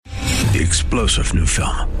The explosive new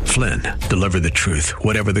film, Flynn, deliver the truth,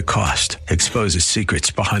 whatever the cost, exposes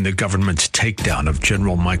secrets behind the government's takedown of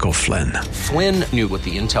General Michael Flynn. Flynn knew what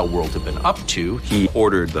the intel world had been up to. He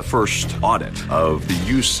ordered the first audit of the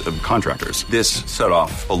use of contractors. This set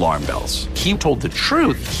off alarm bells. He told the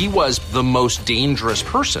truth. He was the most dangerous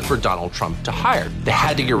person for Donald Trump to hire. They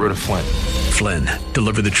had to get rid of Flynn. Flynn,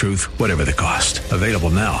 deliver the truth, whatever the cost. Available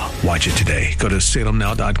now. Watch it today. Go to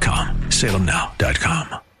salemnow.com.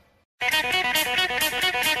 salemnow.com.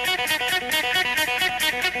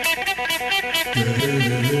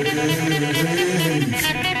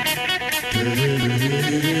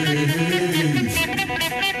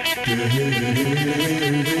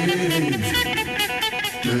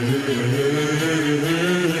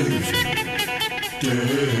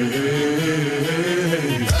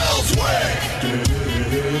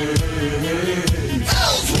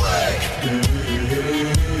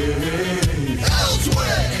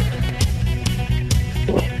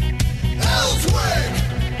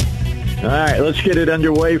 All right, let's get it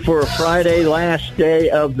underway for a Friday, last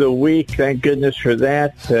day of the week. Thank goodness for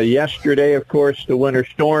that. Yesterday, of course, the winter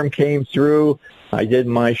storm came through. I did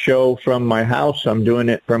my show from my house. I'm doing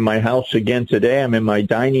it from my house again today. I'm in my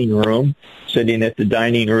dining room, sitting at the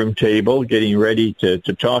dining room table, getting ready to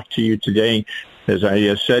talk to you today. As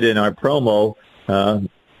I said in our promo,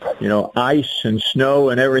 ice and snow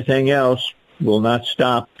and everything else will not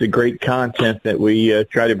stop the great content that we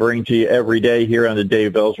try to bring to you every day here on the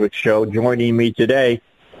Dave Elswick Show. Joining me today,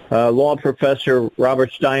 law professor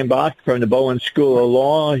Robert Steinbach from the Bowen School of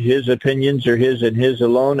Law. His opinions are his and his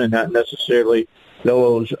alone, and not necessarily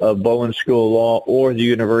those of Bowen School of Law or the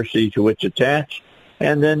university to which attached.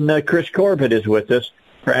 And then Chris Corbett is with us,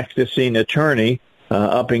 practicing attorney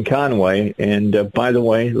up in Conway. And by the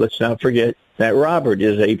way, let's not forget that Robert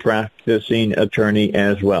is a practicing attorney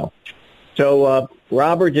as well. So,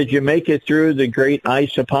 Robert, did you make it through the great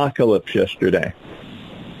ice apocalypse yesterday?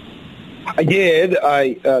 I did.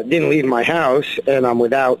 I didn't leave my house, and I'm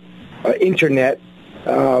without internet.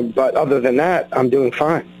 But other than that, I'm doing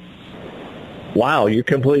fine. Wow, you're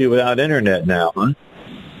completely without internet now, huh?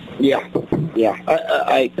 Yeah.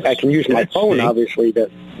 I can use my phone, obviously, to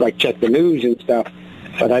check the news and stuff,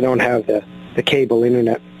 but I don't have the cable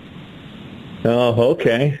internet. Oh,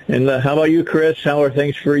 okay. And how about you, Chris? How are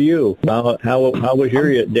things for you? How was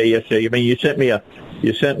your day yesterday? I mean, you sent me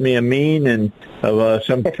a meme and of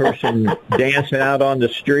some person dancing out on the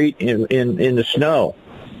street in the snow.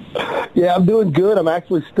 Yeah, I'm doing good. I'm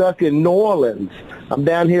actually stuck in New Orleans. I'm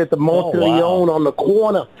down here at the Mont Leon on the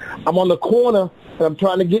corner. I'm on the corner and I'm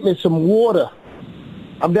trying to get me some water.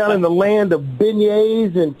 I'm down in the land of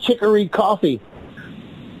beignets and chicory coffee.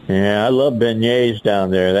 Yeah, I love beignets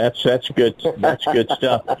down there. That's good. That's good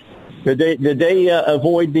stuff. Did they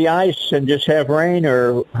avoid the ice and just have rain,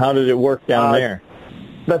 or how did it work down there?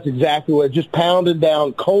 That's exactly what. Just pounded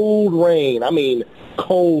down cold rain. I mean,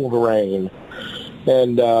 cold rain,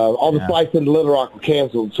 and all the flights into Little Rock were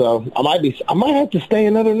canceled. So I might have to stay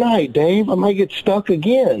another night, Dave. I might get stuck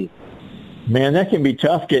again. Man, that can be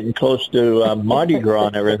tough getting close to Mardi Gras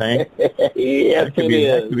and everything. Yes,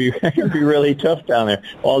 that can be really tough down there.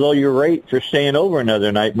 Although your rate for staying over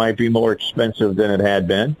another night might be more expensive than it had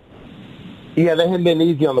been. Yeah, they haven't been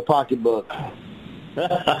easy on the pocketbook.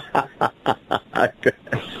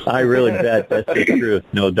 I really bet that's the truth.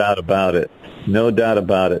 No doubt about it. No doubt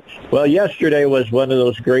about it. Well, yesterday was one of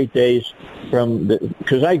those great days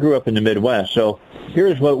because I grew up in the Midwest, so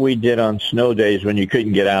here's what we did on snow days when you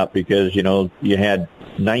couldn't get out because, you had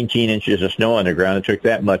 19 inches of snow on the ground. It took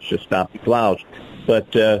that much to stop the clouds.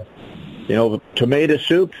 But, tomato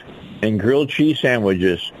soup and grilled cheese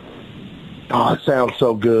sandwiches. Oh, it sounds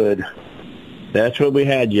so good. That's what we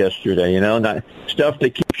had yesterday, stuff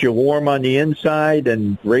that keeps you warm on the inside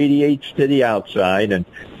and radiates to the outside. And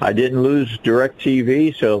I didn't lose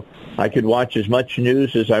DirecTV, so I could watch as much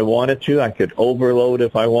news as I wanted to. I could overload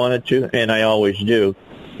if I wanted to, and I always do,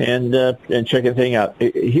 and check a thing out.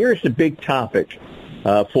 Here's the big topic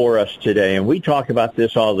for us today, and we talk about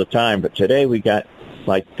this all the time, but today we got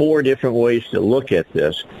like 4 different ways to look at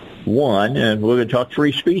this. One, and we're going to talk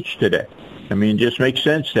free speech today. I mean, it just makes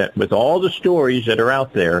sense that with all the stories that are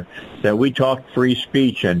out there that we talk free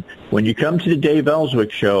speech, and when you come to the Dave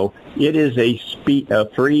Elswick Show, it is a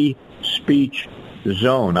free speech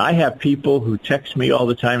zone. I have people who text me all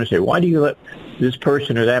the time and say, why do you let this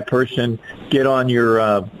person or that person get on your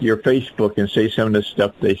Facebook and say some of the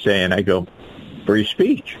stuff they say? And I go, free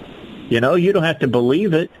speech. You don't have to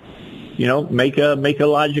believe it. Make a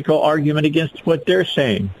logical argument against what they're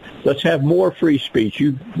saying. Let's have more free speech.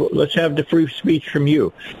 Let's have the free speech from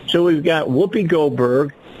you. So we've got Whoopi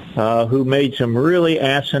Goldberg who made some really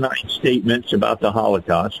asinine statements about the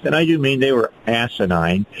Holocaust. And I do mean they were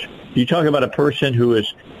asinine. You talk about a person who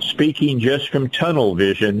is speaking just from tunnel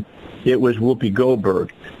vision. It was Whoopi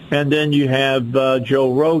Goldberg. And then you have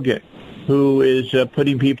Joe Rogan, who is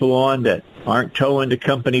putting people on that aren't towing the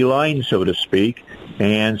company line, so to speak.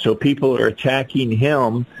 And so people are attacking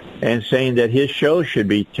him and saying that his show should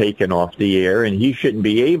be taken off the air and he shouldn't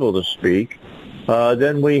be able to speak.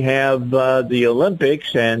 Then we have the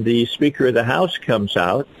Olympics, and the Speaker of the House comes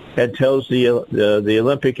out and tells the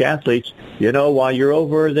Olympic athletes, you know, while you're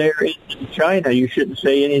over there in China, you shouldn't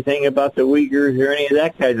say anything about the Uyghurs or any of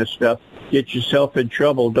that kind of stuff. Get yourself in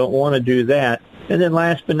trouble. Don't want to do that. And then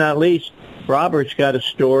last but not least, Robert's got a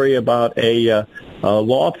story about a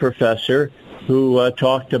law professor who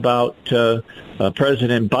talked about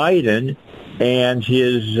President Biden and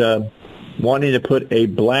his wanting to put a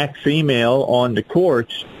black female on the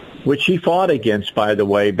courts, which he fought against, by the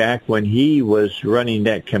way, back when he was running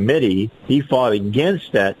that committee. He fought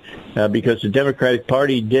against that because the Democratic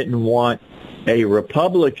Party didn't want a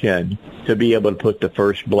Republican to be able to put the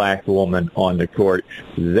first black woman on the court.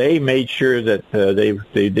 They made sure that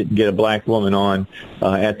they didn't get a black woman on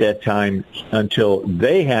at that time until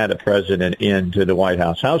they had a president into the White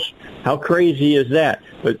House. How crazy is that?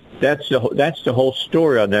 But that's the whole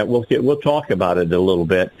story on that. We'll talk about it a little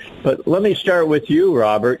bit. But let me start with you,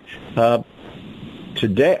 Robert.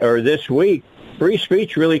 Today or this week, free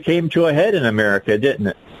speech really came to a head in America, didn't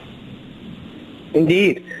it?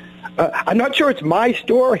 Indeed. I'm not sure it's my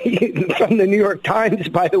story from the New York Times,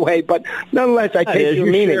 by the way, but nonetheless, I take your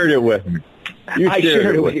meaning. You shared it with me. I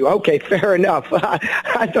shared it with you. Okay, fair enough.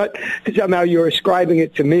 I thought somehow you were ascribing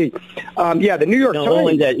it to me. The New York Times.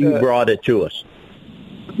 Only that you brought it to us.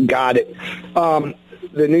 Got it.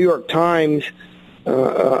 The New York Times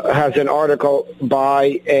has an article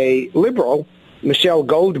by a liberal, Michelle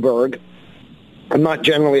Goldberg. I'm not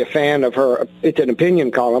generally a fan of her. It's an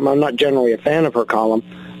opinion column. I'm not generally a fan of her column.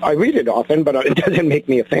 I read it often, but it doesn't make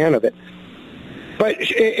me a fan of it. But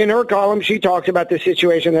in her column, she talks about the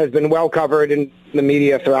situation that has been well covered in the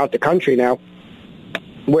media throughout the country now,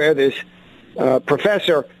 where this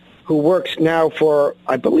professor who works now for,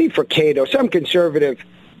 I believe, for Cato, some conservative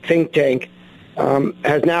think tank,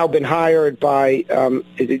 has now been hired by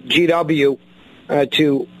GW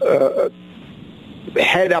to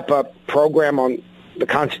head up a program on the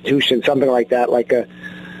Constitution, something like that, like a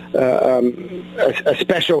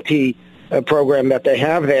specialty program that they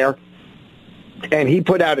have there. And he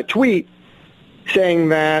put out a tweet saying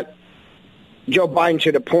that Joe Biden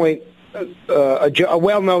should appoint a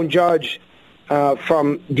well-known judge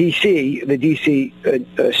from D.C., the D.C.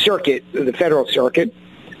 circuit, the federal circuit,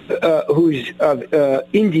 who's of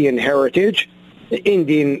Indian heritage,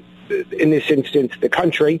 Indian, in this instance, the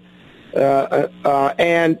country,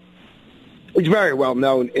 and it's very well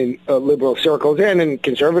known in liberal circles and in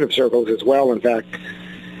conservative circles as well, in fact.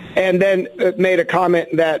 And then made a comment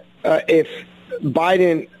that if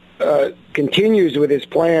Biden continues with his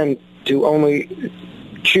plan to only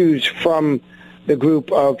choose from the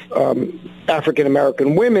group of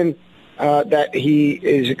African-American women, that he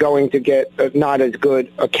is going to get not as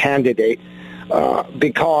good a candidate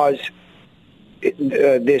because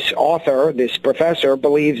this author, this professor,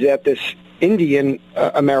 believes that this Indian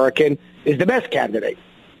American is the best candidate.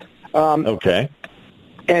 Okay.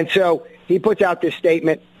 And so he puts out this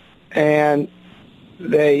statement, and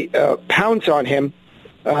they pounce on him.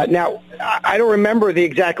 Now, I don't remember the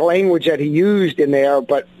exact language that he used in there,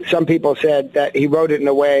 but some people said that he wrote it in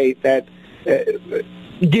a way that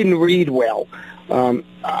didn't read well.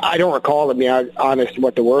 I don't recall, to be honest,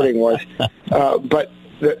 what the wording was. But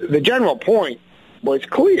the general point was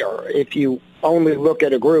clear. If you only look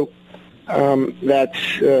at a group that's,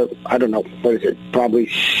 I don't know, what is it, probably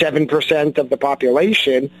 7% of the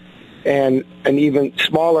population, and an even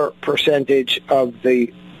smaller percentage of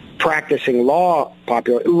the practicing people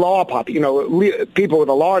with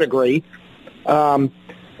a law degree,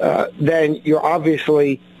 then you're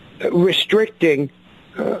obviously restricting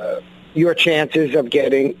your chances of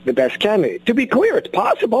getting the best candidate. To be clear, it's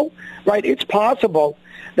possible, right? It's possible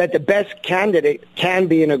that the best candidate can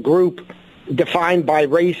be in a group defined by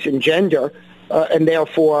race and gender, and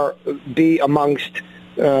therefore be amongst,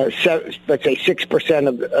 let's say, 6%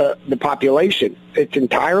 of the population. It's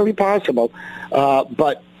entirely possible,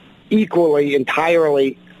 but equally,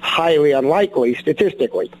 entirely, highly unlikely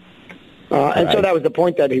statistically. And so that was the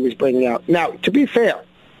point that he was bringing out. Now, to be fair,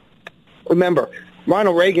 remember,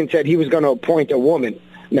 Ronald Reagan said he was going to appoint a woman.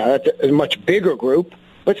 Now, that's a much bigger group,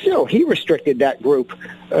 but still, he restricted that group,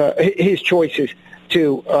 his choices,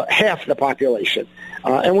 to half the population.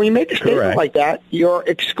 And when you make a statement like that, you're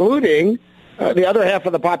excluding the other half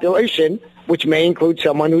of the population, which may include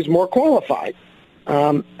someone who's more qualified.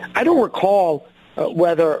 I don't recall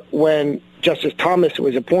whether when Justice Thomas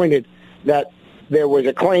was appointed that there was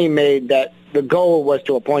a claim made that the goal was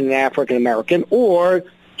to appoint an African American, or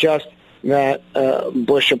just that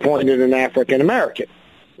Bush appointed an African American.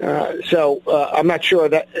 So I'm not sure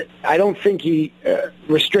that. I don't think he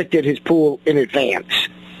restricted his pool in advance.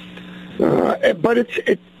 But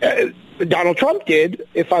Donald Trump did,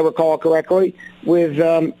 if I recall correctly, with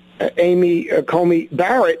Amy Coney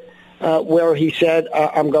Barrett, where he said,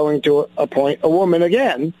 I'm going to appoint a woman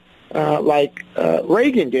again, like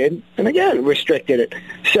Reagan did, and again restricted it.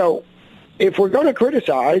 So if we're going to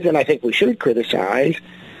criticize, and I think we should criticize,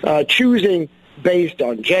 choosing based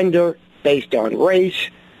on gender, based on race,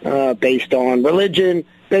 based on religion,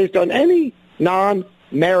 based on any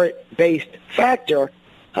non-merit-based factor,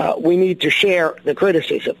 we need to share the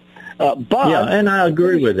criticism. And I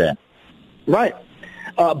agree with that. Right.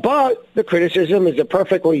 But the criticism is a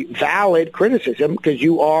perfectly valid criticism because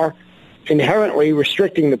you are inherently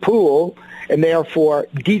restricting the pool and therefore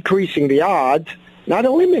decreasing the odds, not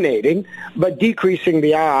eliminating, but decreasing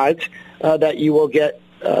the odds that you will get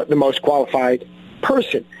the most qualified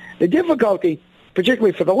person. The difficulty,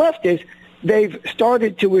 particularly for the left, is they've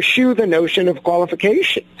started to eschew the notion of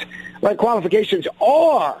qualifications. Like qualifications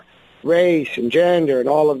are race and gender and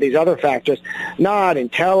all of these other factors, not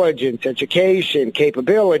intelligence, education,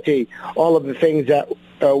 capability, all of the things that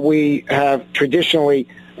we have traditionally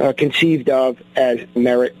conceived of as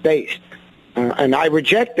merit-based. And I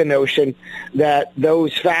reject the notion that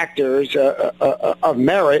those factors of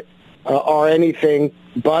merit are anything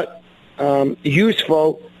but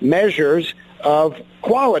useful measures of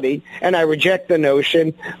quality, and I reject the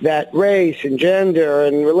notion that race and gender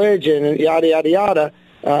and religion and yada, yada,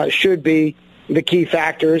 yada should be the key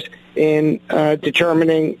factors in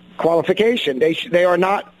determining qualification. They are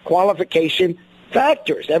not qualification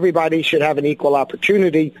factors. Everybody should have an equal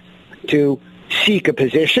opportunity to seek a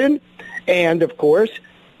position, and of course,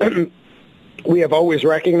 we have always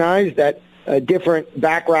recognized that different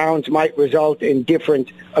backgrounds might result in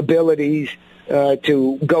different abilities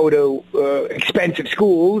to go to expensive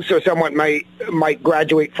schools. So someone might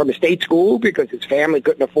graduate from a state school because his family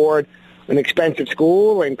couldn't afford an expensive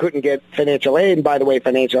school and couldn't get financial aid. And by the way,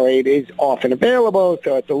 financial aid is often available,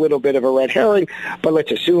 so it's a little bit of a red herring. But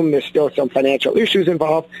let's assume there's still some financial issues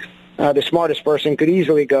involved. The smartest person could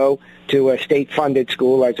easily go to a state-funded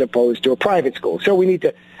school as opposed to a private school. So we need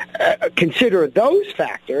to consider those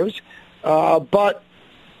factors, but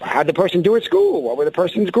how did the person do at school? What were the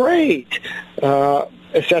person's grades?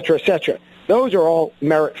 Et cetera, et cetera. Those are all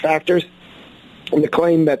merit factors. And the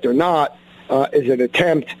claim that they're not is an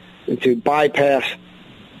attempt to bypass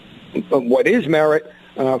what is merit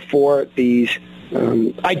for these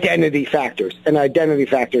identity factors. And identity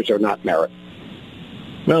factors are not merit.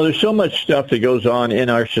 Well, there's so much stuff that goes on in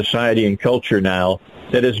our society and culture now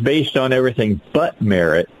that is based on everything but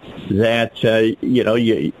merit that,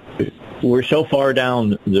 we're so far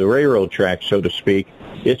down the railroad track, so to speak,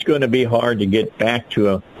 it's going to be hard to get back to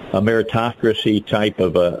a meritocracy type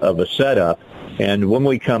of a setup. And when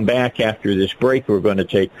we come back after this break, we're going to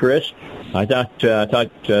take Chris. I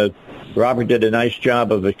thought Robert did a nice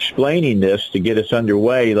job of explaining this to get us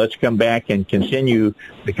underway. Let's come back and continue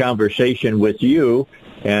the conversation with you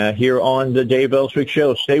here on the Dave Elswick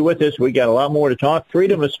Show. Stay with us. We got a lot more to talk.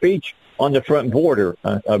 Freedom of speech on the front border,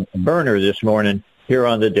 a burner this morning here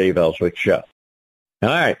on the Dave Elswick Show. All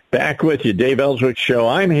right, back with you, Dave Elswick Show.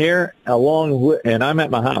 I'm here and I'm at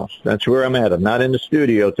my house. That's where I'm at. I'm not in the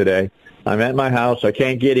studio today. I'm at my house. I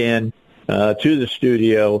can't get in to the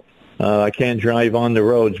studio. I can't drive on the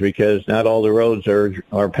roads because not all the roads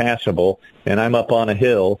are passable, and I'm up on a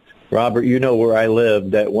hill. Robert, you know where I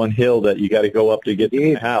live. That one hill that you got to go up to get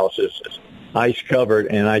to my house is ice covered,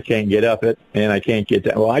 and I can't get up it, and I can't get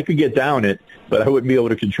down. Well, I could get down it, but I wouldn't be able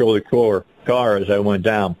to control the car as I went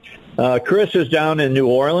down. Chris is down in New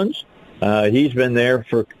Orleans. He's been there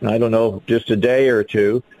for, I don't know, just a day or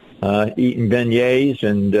two, eating beignets.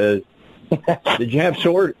 And did you have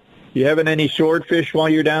you having any swordfish while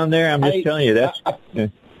you're down there? I'm just telling you, that's...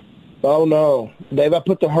 Oh, no. Dave, I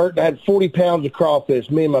I had 40 pounds of crawfish.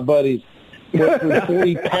 Me and my buddies went through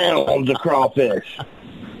 40 pounds of crawfish.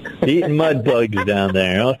 Eating mud bugs down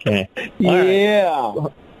there. Okay. Yeah.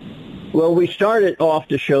 Right. Well, we started off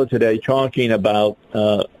the show today talking about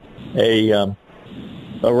a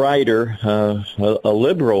writer, a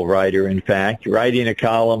liberal writer, in fact, writing a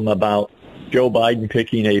column about Joe Biden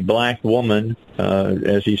picking a black woman,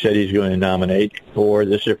 as he said he's going to nominate, for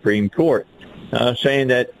the Supreme Court. saying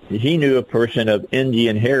that he knew a person of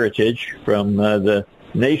Indian heritage from the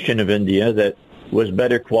nation of India that was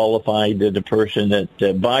better qualified than the person that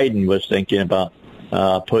Biden was thinking about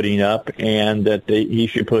putting up, and that he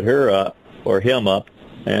should put her up or him up,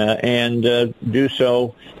 and do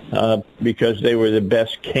so because they were the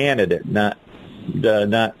best candidate, not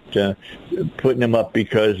putting them up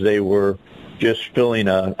because they were just filling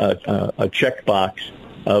a checkbox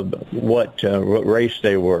of what race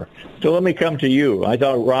they were. So let me come to you. I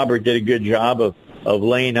thought Robert did a good job of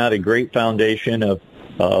laying out a great foundation of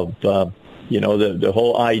the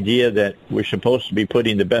whole idea that we're supposed to be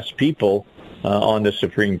putting the best people on the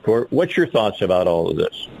Supreme Court. What's your thoughts about all of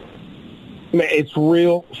this? It's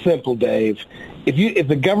real simple, Dave. If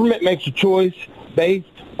the government makes a choice based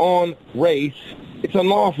on race, it's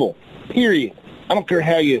unlawful, period. I don't care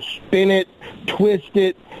how you spin it, twist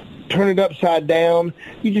it, turn it upside down.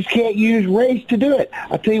 You just can't use race to do it.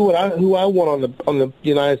 I tell you what, who I want on the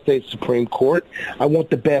United States Supreme Court. I want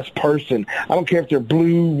the best person. I don't care if they're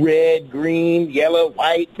blue, red, green, yellow,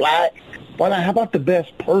 white, black. Why not? How about the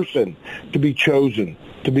best person to be chosen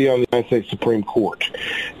to be on the United States Supreme Court?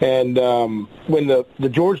 And when the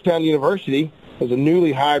Georgetown University, as a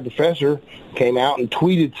newly hired professor, came out and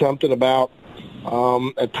tweeted something about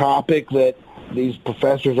a topic that these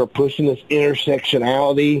professors are pushing, this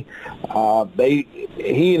intersectionality,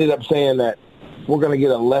 he ended up saying that we're going to get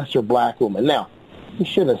a lesser black woman. Now, he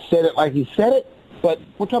shouldn't have said it like he said it, but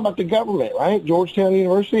we're talking about the government, right? Georgetown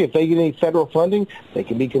University, if they get any federal funding, they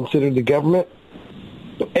can be considered the government.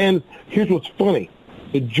 And here's what's funny.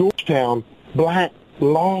 The Georgetown Black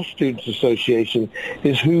Law Students Association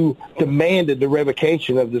is who demanded the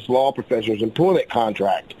revocation of this law professor's employment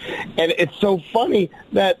contract. And it's so funny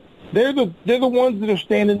that they're the ones that are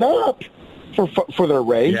standing up for their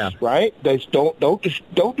race, right? They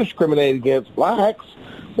don't discriminate against blacks.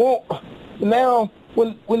 Well, now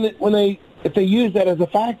if they use that as a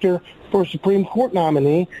factor for a Supreme Court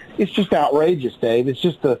nominee, it's just outrageous, Dave. It's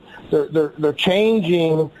just they're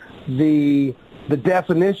changing the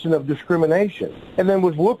definition of discrimination. And then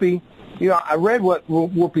with Whoopi, I read what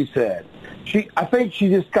Whoopi said. I think she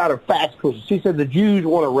just got her facts twisted. She said the Jews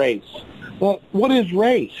want a race. Well, what is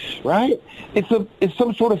race, right? It's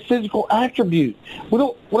some sort of physical attribute. We're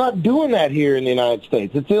not doing that here in the United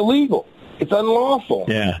States. It's illegal. It's unlawful.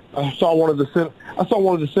 Yeah. I saw one of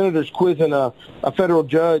the senators quizzing a federal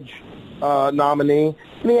judge nominee,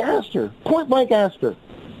 and he asked her, point blank asked her,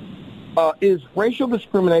 is racial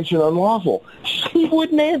discrimination unlawful? She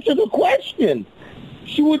wouldn't answer the question.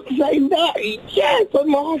 She would say, no, yeah, it's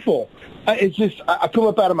unlawful. It's just, I come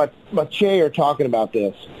up out of my chair talking about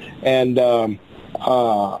this, and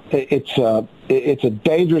it's a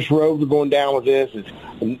dangerous road we're going down with this. It's,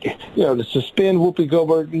 to suspend Whoopi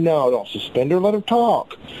Goldberg, no, don't suspend her, let her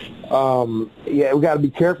talk. We got to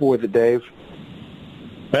be careful with it, Dave.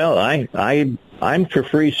 Well, I'm for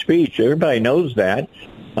free speech. Everybody knows that.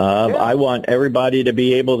 I want everybody to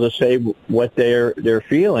be able to say what they're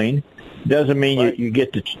feeling. Doesn't mean you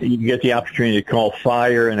get the opportunity to call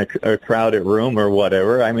fire in a crowded room or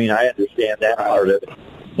whatever. I mean, I understand that part of it.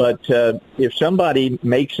 But if somebody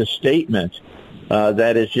makes a statement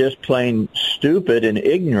that is just plain stupid and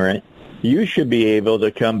ignorant, you should be able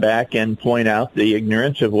to come back and point out the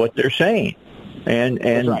ignorance of what they're saying, and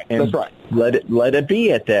That's right. let it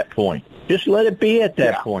be at that point. Just let it be at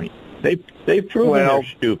that point. They've proven they're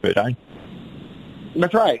stupid.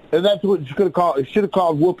 That's right. And that's what it should have called. It should have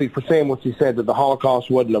called Whoopi for saying what she said, that the Holocaust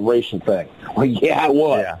wasn't a racial thing. Well, yeah, it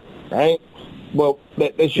was. Yeah. Right? Well,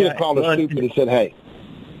 they should have called her stupid and said, hey.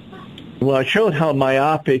 Well, it showed how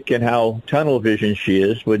myopic and how tunnel vision she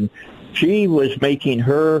is when she was making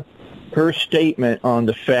her statement on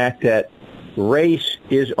the fact that race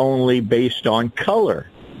is only based on color.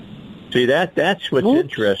 See, that's what's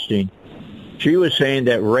interesting. She was saying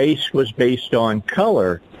that race was based on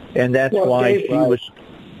color, and that's why Dave, she was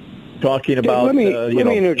talking about... Let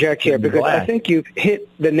me interject here, because I think you've hit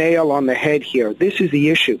the nail on the head here. This is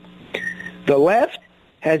the issue. The left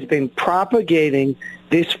has been propagating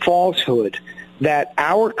this falsehood that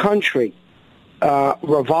our country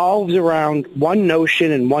revolves around one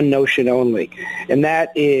notion and one notion only, and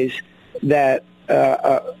that is that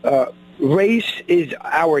race is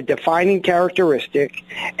our defining characteristic,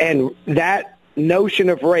 and that notion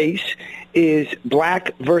of race is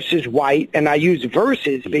black versus white, and I use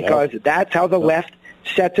versus because that's how the left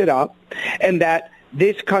sets it up, and that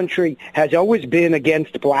this country has always been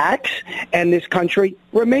against blacks, and this country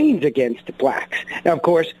remains against blacks. Now, of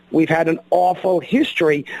course, we've had an awful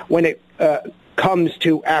history when it comes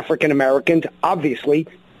to African Americans, obviously,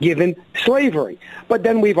 given slavery. But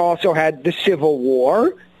then we've also had the Civil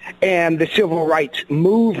War, and the civil rights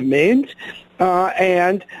movement.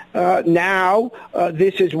 And now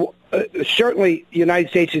this is certainly the United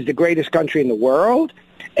States is the greatest country in the world,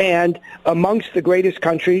 and amongst the greatest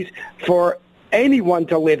countries for anyone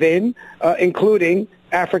to live in, including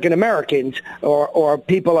African Americans or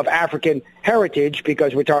people of African heritage,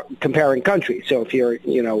 because we're comparing countries. So if you're,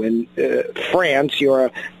 in France,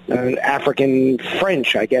 you're an African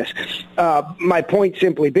French, I guess. My point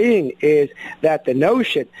simply being is that the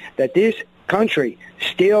notion that this country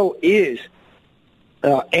still is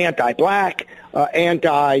anti-black,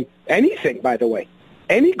 anti-anything, by the way,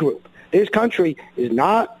 any group. This country is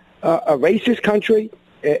not a racist country.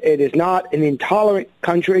 It is not an intolerant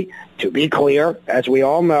country. To be clear, as we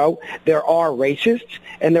all know, there are racists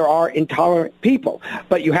and there are intolerant people.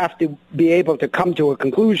 But you have to be able to come to a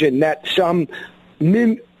conclusion that some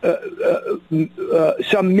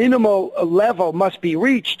minimal level must be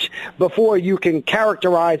reached before you can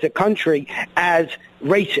characterize a country as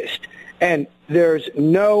racist. And there's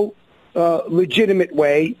no legitimate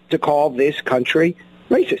way to call this country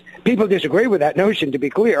racist. People disagree with that notion, to be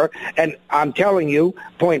clear, and I'm telling you,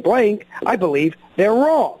 point blank, I believe they're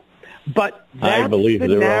wrong. But that's the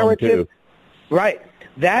narrative, wrong too. Right.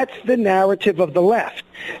 That's the narrative of the left.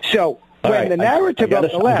 So when the narrative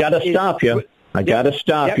of the left... I got to stop you. I got to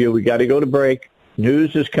stop you. We got to go to break.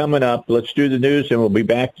 News is coming up. Let's do the news, and we'll be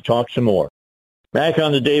back to talk some more. Back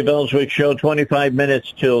on the Dave Elswick Show, 25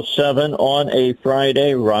 minutes till 7 on a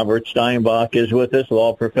Friday. Robert Steinbach is with us,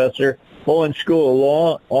 law professor, Bowen School of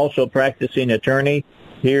Law, also practicing attorney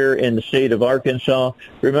here in the state of Arkansas.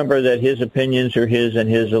 Remember that his opinions are his and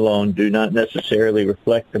his alone, do not necessarily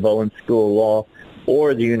reflect the Bowen School of Law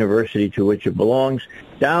or the university to which it belongs.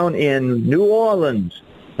 Down in New Orleans,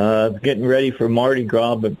 getting ready for Mardi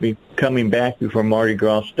Gras, but be coming back before Mardi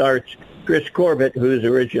Gras starts. Chris Corbett, who's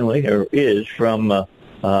originally or is from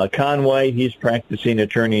Conway, he's practicing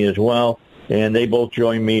attorney as well, and they both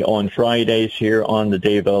join me on Fridays here on the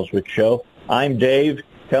Dave Elswick Show. I'm Dave.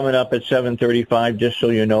 Coming up at 7:35, just so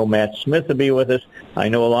you know, Matt Smith will be with us. I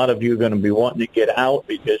know a lot of you are going to be wanting to get out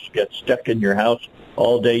because you got stuck in your house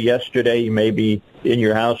all day yesterday. You may be in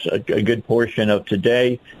your house a good portion of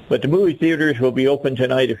today. But the movie theaters will be open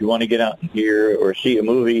tonight if you want to get out and hear or see a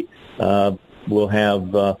movie. We'll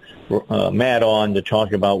have Matt on to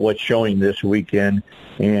talk about what's showing this weekend,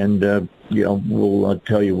 and we'll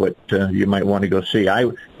tell you what you might want to go see. I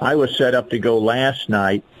was set up to go last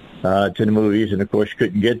night to the movies, and of course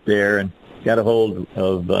couldn't get there, and got a hold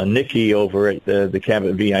of Nikki over at the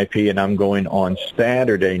Cabot VIP, and I'm going on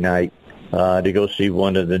Saturday night to go see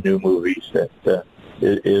one of the new movies that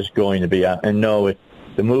is going to be out. And no,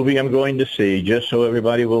 the movie I'm going to see, just so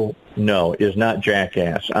everybody will know, is not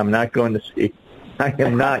Jackass. I am not going to see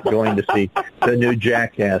the new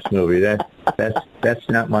Jackass movie. That's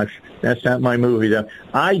not my movie.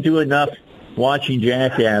 I do enough watching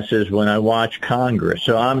Jackasses when I watch Congress,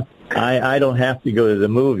 so I don't have to go to the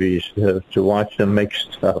movies to watch them make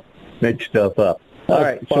stuff up. All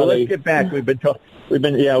right, so let's get back. We've been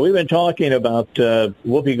talking about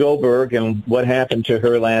Whoopi Goldberg and what happened to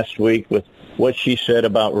her last week with what she said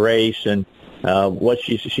about race and what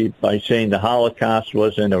she by saying the Holocaust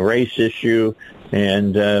wasn't a race issue,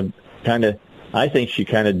 and I think she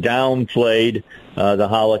kind of downplayed the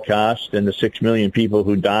Holocaust and the 6 million people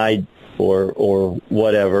who died or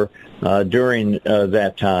whatever during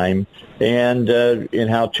that time, and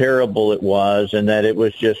how terrible it was, and that it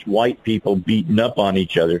was just white people beating up on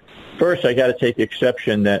each other. First, I got to take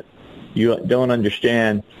exception that you don't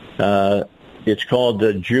understand. It's called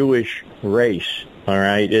the Jewish race. All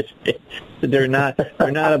right, they're not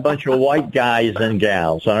a bunch of white guys and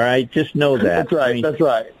gals. All right, just know that. That's right. That's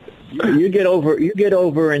right. You get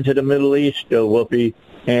over into the Middle East, Whoopi,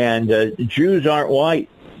 and Jews aren't white.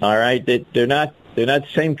 All right, they're not the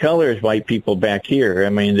same color as white people back here. I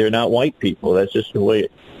mean, they're not white people. That's just the way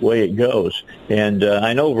it goes. And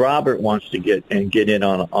I know Robert wants to get in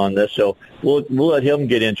on this, so we'll let him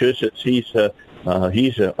get into it since he's the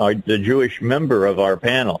Jewish member of our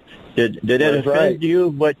panel. Did it offend you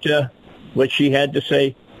what she had to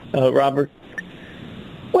say, Robert?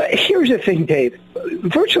 Well, here's the thing, Dave.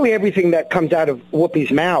 Virtually everything that comes out of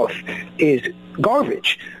Whoopi's mouth is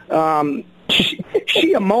garbage.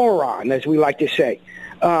 She a moron, as we like to say.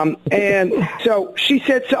 And so she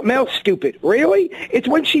said something else stupid. Really? It's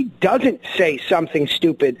when she doesn't say something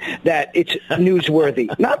stupid that it's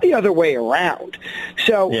newsworthy, not the other way around.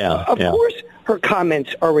 So, of course, her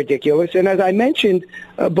comments are ridiculous. And as I mentioned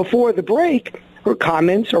before the break, her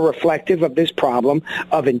comments are reflective of this problem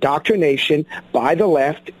of indoctrination by the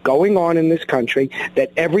left going on in this country,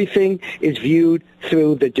 that everything is viewed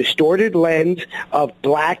through the distorted lens of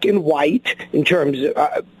black and white in terms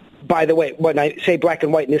of, by the way, when I say black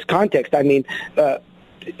and white in this context, I mean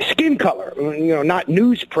skin color, not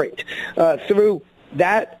newsprint, through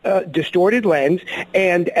that distorted lens,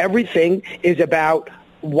 and everything is about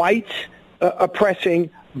whites oppressing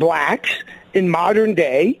blacks in modern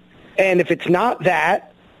day, and if it's not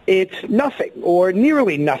that, it's nothing or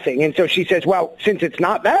nearly nothing. And so she says, well, since it's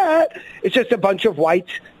not that, it's just a bunch of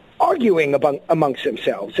whites arguing amongst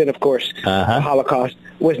themselves. And of course, the Holocaust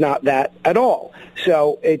was not that at all.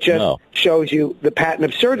 So it just shows you the patent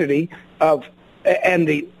absurdity of and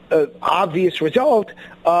the obvious result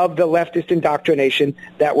of the leftist indoctrination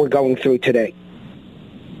that we're going through today.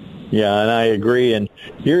 Yeah, and I agree. And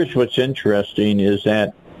here's what's interesting is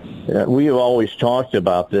that we have always talked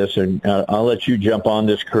about this, and I'll let you jump on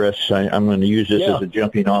this, Chris. I'm going to use this as a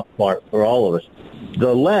jumping off part for all of us.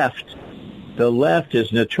 The left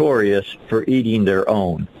is notorious for eating their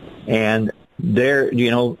own. And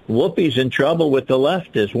Whoopi's in trouble with the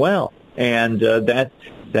left as well. And that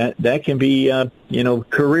can be,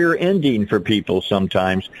 career ending for people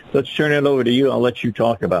sometimes. Let's turn it over to you. I'll let you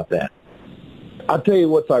talk about that. I'll tell you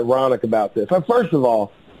what's ironic about this. First of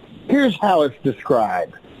all, here's how it's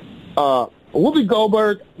described. Whoopi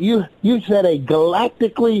Goldberg, you said a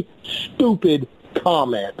galactically stupid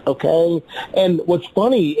comment, okay? And what's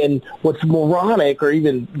funny and what's moronic or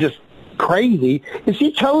even just crazy is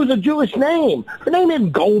she chose a Jewish name. Her name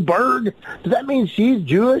isn't Goldberg. Does that mean she's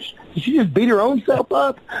Jewish? Did she just beat her own self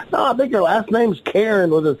up? No, I think her last name's Karen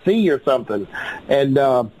with a C or something. And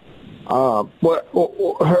her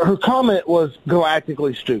comment was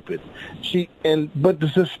galactically stupid. But to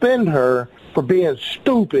suspend her for being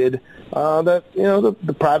stupid,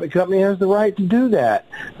 the private company has the right to do that.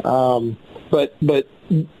 But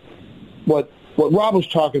what Rob was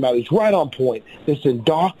talking about is right on point. This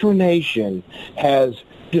indoctrination has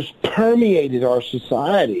just permeated our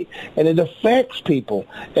society, and it affects people.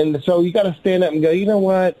 And so you got to stand up and go, you know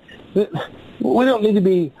what? We don't need to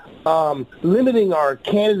be limiting our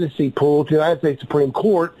candidacy pool to the United States Supreme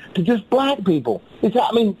Court to just black people.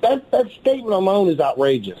 That statement alone is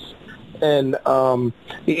outrageous. And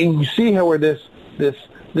you see how we're this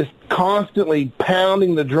constantly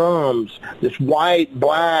pounding the drums, this white,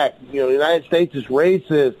 black, the United States is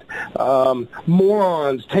racist,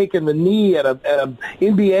 morons taking the knee at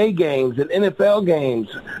NBA games and NFL games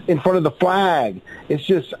in front of the flag. It's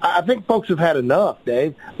just, I think folks have had enough,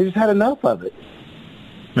 Dave. They just had enough of it.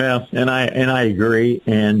 Well, and I agree,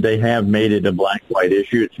 and they have made it a black-white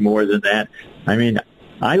issue. It's more than that.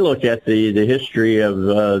 I look at the history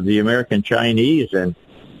of the American Chinese, and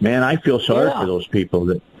man, I feel sorry for those people.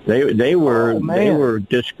 That they were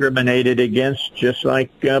discriminated against just like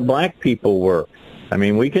black people were.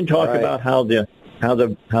 We can talk about how the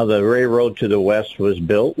railroad to the west was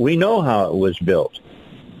built. We know how it was built.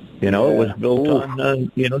 It was built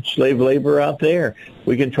on slave labor out there.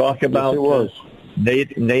 We can talk about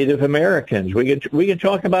Native Americans. We can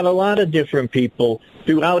talk about a lot of different people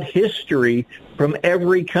throughout history from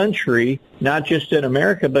every country, not just in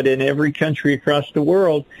America, but in every country across the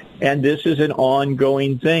world. And this is an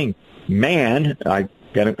ongoing thing. Man, I'm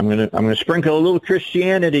going to sprinkle a little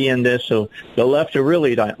Christianity in this, so the left will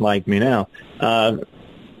really don't like me now.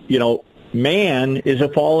 Man is a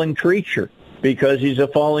fallen creature. Because he's a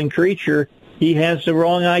fallen creature, he has the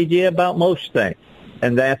wrong idea about most things.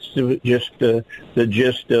 And that's just the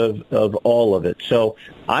gist of all of it. So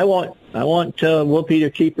I want Whoopi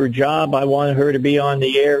to keep her job. I want her to be on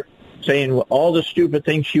the air saying all the stupid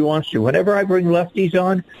things she wants to. Whenever I bring lefties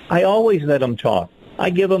on, I always let them talk.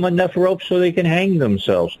 I give them enough rope so they can hang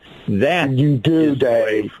themselves. That you do,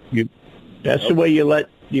 Dave. That's the way you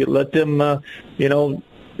let them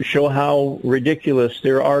show how ridiculous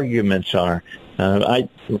their arguments are.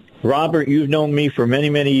 Robert, you've known me for many,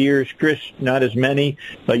 many years. Chris, not as many,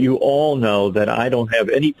 but you all know that I don't have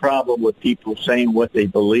any problem with people saying what they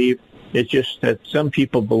believe. It's just that some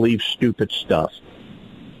people believe stupid stuff.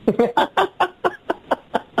 Look,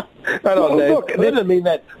 that doesn't mean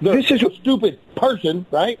that this is a stupid person,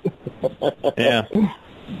 right? Yeah.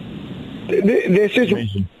 This is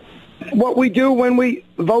amazing. What we do when we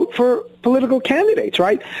vote for political candidates,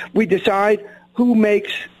 right? We decide who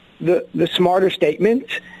makes the smarter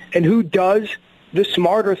statements and who does the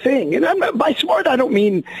smarter thing. And by smart, I don't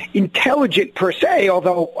mean intelligent per se,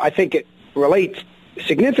 although I think it relates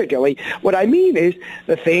significantly. What I mean is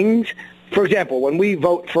the things, for example, when we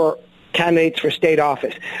vote for candidates for state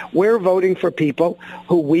office, we're voting for people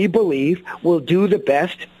who we believe will do the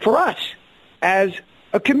best for us. as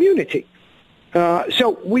a community.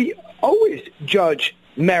 So we always judge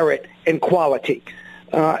merit and quality.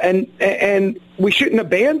 And we shouldn't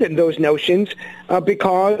abandon those notions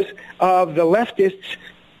because of the leftists'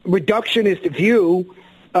 reductionist view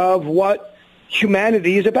of what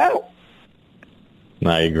humanity is about.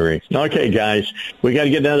 I agree. Okay, guys, we got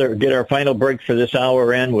to get our final break for this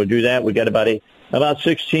hour in. We'll do that. We got about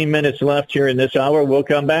 16 minutes left here in this hour. We'll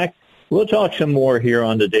come back. We'll talk some more here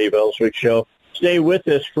on the Dave Elswick Show. Stay with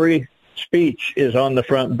us. Free speech is on the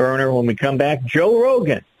front burner. When we come back, Joe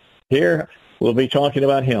Rogan here. We'll be talking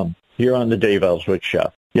about him here on the Dave Elswick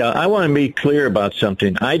Show. Yeah, I want to be clear about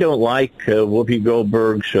something. I don't like Whoopi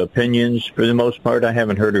Goldberg's opinions. For the most part, I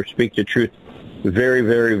haven't heard her speak the truth very,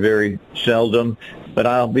 very, very seldom. But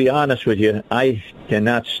I'll be honest with you, I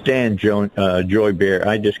cannot stand Joy Behar.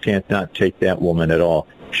 I just can't not take that woman at all.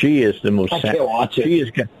 She is the most. I can't watch it. She is.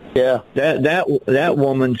 Yeah. That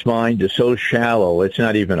woman's mind is so shallow. It's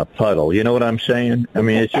not even a puddle. You know what I'm saying? I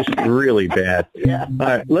mean, it's just really bad. Yeah. All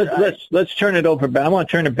right. Let's turn it over. I want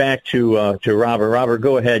to turn it back to Robert. Robert,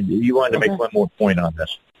 go ahead. You wanted to make one more point on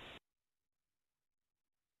this.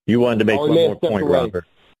 You wanted to make one more point, away. Robert.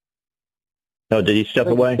 Oh, did he step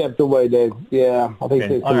away? He stepped away, Dave. Yeah, I think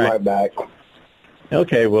he's right back.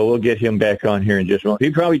 Okay, well, we'll get him back on here in just a moment. He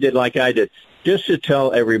probably did like I did, just to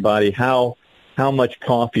tell everybody how much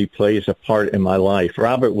coffee plays a part in my life.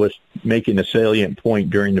 Robert was making a salient point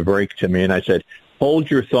during the break to me, and I said, hold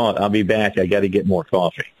your thought. I'll be back. I got to get more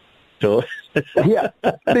coffee. So yeah,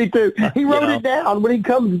 me too. He wrote it down. When he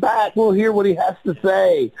comes back, we'll hear what he has to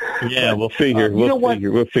say. Yeah, we'll figure it out.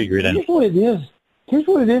 Here's what it is. Here's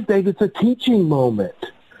what it is, Dave. It's a teaching moment.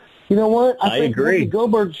 You know what? I think agree. Whoopi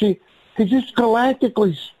Goldberg, she's just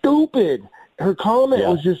galactically stupid. Her comment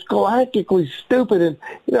was just galactically stupid. And,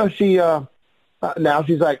 you know, she now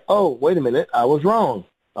she's like, oh, wait a minute, I was wrong.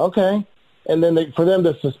 Okay. And then for them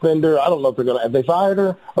to suspend her, I don't know if have they fired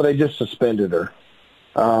her or they just suspended her?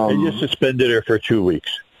 They just suspended her for 2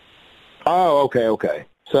 weeks. Oh, okay.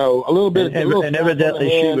 So a little bit. And evidently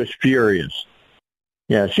she was furious.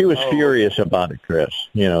 Yeah, she was furious about it, Chris.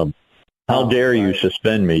 You know, how dare you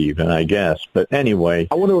suspend me even, I guess. But anyway,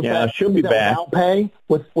 I wonder if she'll be back.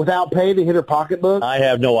 Without pay to hit her pocketbook? I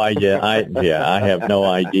have no idea. I have no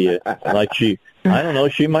idea. I don't know,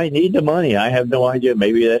 she might need the money. I have no idea.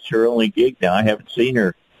 Maybe that's her only gig now. I haven't seen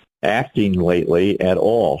her acting lately at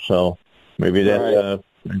all. So maybe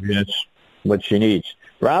that's what she needs.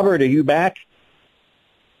 Robert, are you back?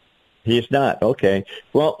 He's not. Okay.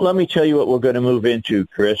 Well, let me tell you what we're going to move into,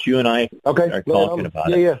 Chris. You and I are talking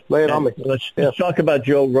about it. Yeah, lay it on me. Let's talk about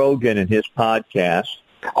Joe Rogan and his podcast.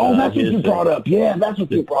 Oh, that's what you brought up. Yeah, that's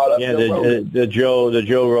what you brought up. Yeah, the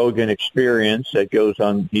Joe Rogan Experience that goes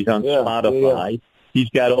on. He's on Spotify. Yeah. He's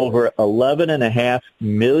got over 11.5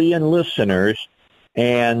 million listeners,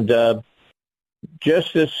 and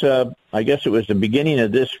just this, I guess it was the beginning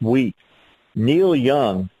of this week, Neil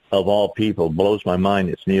Young, of all people, blows my mind.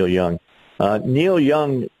 It's Neil Young. Neil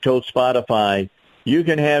Young told Spotify, you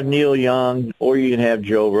can have Neil Young or you can have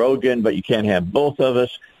Joe Rogan, but you can't have both of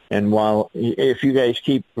us. And if you guys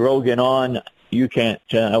keep Rogan on, you can't.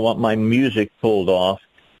 I want my music pulled off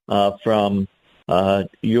from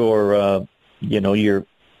your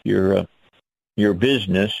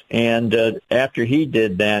business. And after he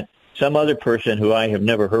did that, some other person who I have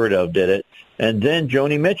never heard of did it, and then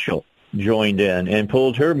Joni Mitchell joined in and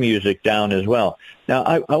pulled her music down as well. Now,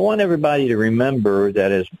 I want everybody to remember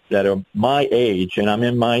that are my age, and I'm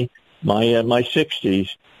in my 60s,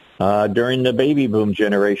 during the baby boom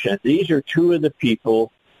generation. These are two of the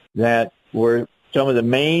people that were some of the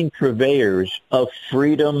main purveyors of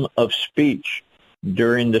freedom of speech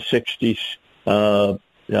during the 60s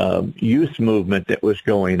youth movement that was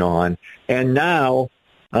going on. And now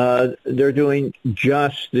they're doing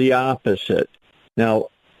just the opposite. Now,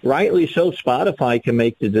 rightly so, Spotify can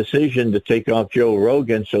make the decision to take off Joe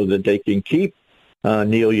Rogan so that they can keep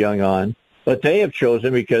Neil Young on. But they have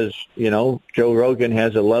chosen, because, Joe Rogan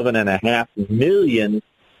has 11.5 million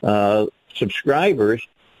subscribers.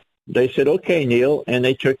 They said, okay, Neil, and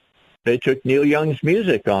they took Neil Young's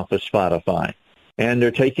music off of Spotify. And they're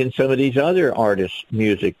taking some of these other artists'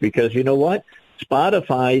 music because, you know what?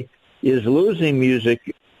 Spotify is losing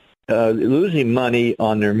money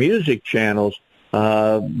on their music channels,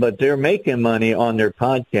 but they're making money on their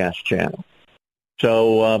podcast channel.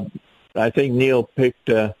 So I think Neil picked,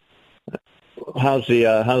 how's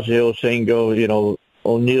the old saying go,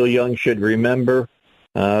 Neil Young should remember,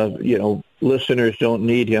 listeners don't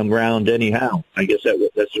need him around anyhow. I guess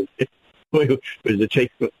that's was the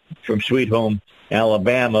take from Sweet Home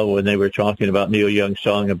Alabama when they were talking about Neil Young's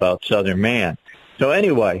song about Southern Man. So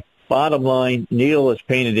anyway, bottom line, Neil has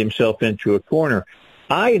painted himself into a corner.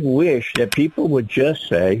 I wish that people would just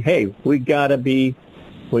say, "Hey, we gotta be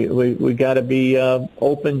open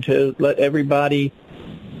to let everybody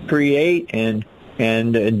create and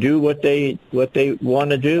do what they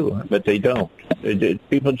want to do," but they don't.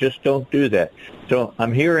 People just don't do that. So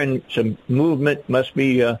I'm hearing some movement. Must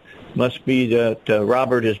be that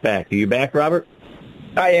Robert is back. Are you back, Robert?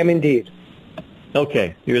 I am indeed.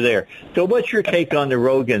 Okay, you're there. So what's your take on the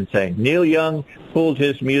Rogan thing? Neil Young pulled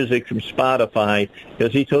his music from Spotify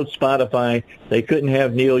because he told Spotify they couldn't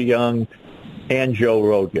have Neil Young and Joe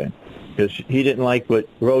Rogan because he didn't like what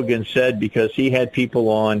Rogan said because he had people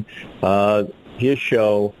on his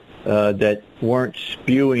show that weren't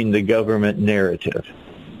spewing the government narrative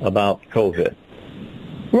about COVID.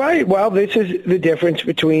 Right. Well, this is the difference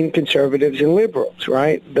between conservatives and liberals,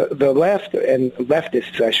 right? The left, and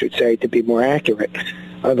leftists, I should say, to be more accurate,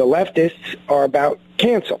 the leftists are about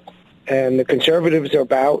cancel, and the conservatives are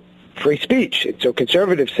about free speech. And so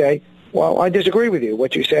conservatives say, well, I disagree with you.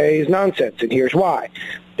 What you say is nonsense, and here's why.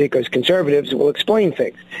 Because conservatives will explain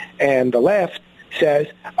things. And the left says,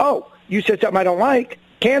 oh, you said something I don't like,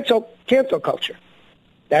 cancel culture.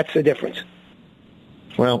 That's the difference.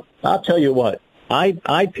 Well, I'll tell you what.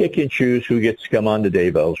 I pick and choose who gets to come on the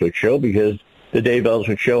Dave Elswick Show because the Dave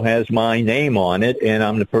Elswick Show has my name on it, and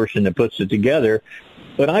I'm the person that puts it together.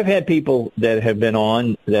 But I've had people that have been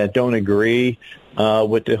on that don't agree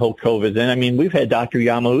with the whole COVID thing. I mean, we've had Dr.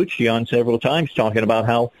 Yamauchi on several times talking about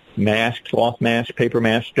how masks, cloth masks, paper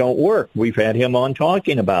masks don't work. We've had him on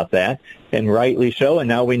talking about that, and rightly so. And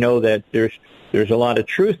now we know that there's a lot of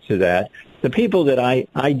truth to that. The people that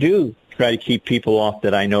I do try to keep people off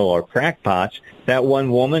that I know are crackpots. That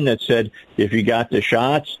one woman that said, if you got the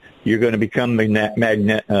shots, you're going to become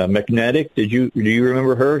magnetic. Do you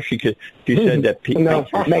remember her? She said that people... No,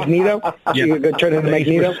 Magneto? She could turn into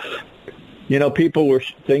Magneto?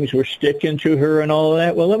 Things were sticking to her and all of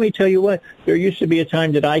that. Well, let me tell you what. There used to be a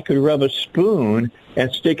time that I could rub a spoon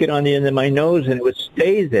and stick it on the end of my nose and it would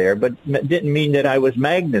stay there, but it didn't mean that I was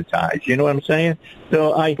magnetized. You know what I'm saying?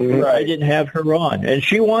 So I didn't have her on. And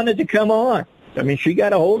she wanted to come on. I mean, she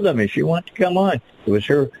got a hold of me. She wanted to come on. It was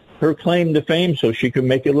her claim to fame so she could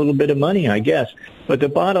make a little bit of money, I guess. But the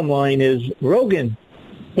bottom line is Rogan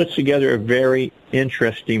puts together a very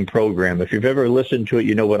interesting program. If you've ever listened to it,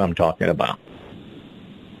 you know what I'm talking about.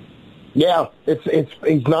 Yeah,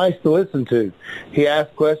 he's nice to listen to. He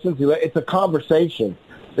asks questions. It's a conversation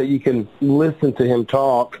that you can listen to him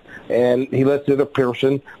talk, and he lets the other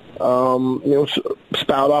person,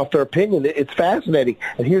 spout off their opinion. It's fascinating.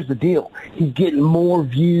 And here's the deal: he's getting more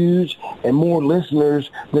views and more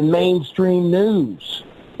listeners than mainstream news.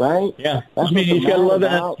 Right? Yeah. He's got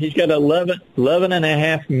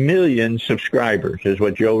 11.5 million subscribers is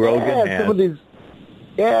what Joe Rogan has.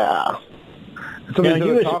 You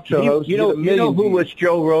know who was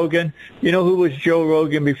Joe Rogan? You know who was Joe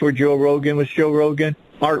Rogan before Joe Rogan was Joe Rogan?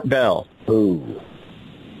 Art Bell. Who?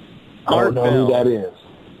 I don't know who that is.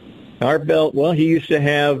 Art Bell. Well, he used to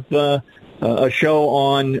have a show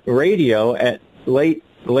on radio at late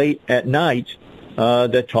at night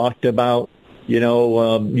that talked about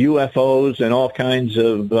UFOs and all kinds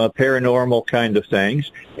of paranormal kind of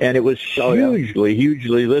things, and it was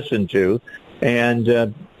hugely listened to.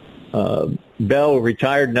 And Bell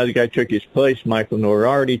retired. Another guy took his place. Michael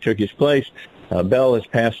Norardi took his place. Bell has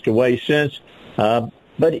passed away since.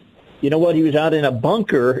 But you know what? He was out in a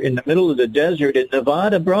bunker in the middle of the desert in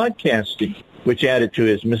Nevada broadcasting, which added to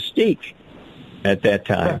his mystique at that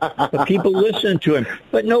time. But people listened to him.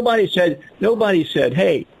 But nobody said,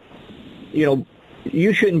 hey, you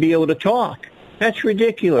shouldn't be able to talk. That's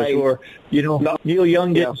ridiculous. Right. Or, Neil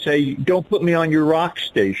Young didn't say, don't put me on your rock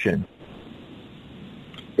station.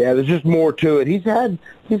 Yeah, there's just more to it. He's had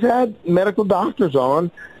medical doctors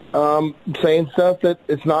on saying stuff that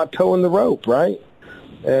it's not towing the rope, right?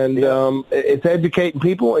 And it's educating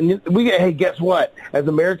people. And hey, guess what? As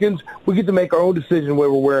Americans, we get to make our own decision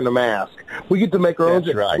where we're wearing a mask. We get to make our own.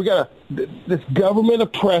 Right. We got this government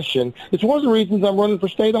oppression. It's one of the reasons I'm running for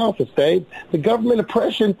state office, Dave. The government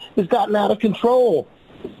oppression has gotten out of control.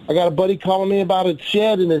 I got a buddy calling me about a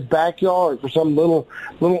shed in his backyard for some little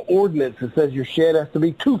ordinance that says your shed has to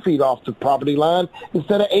be 2 feet off the property line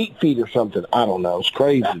instead of 8 feet or something. I don't know. It's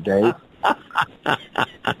crazy, Dave.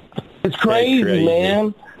 It's crazy,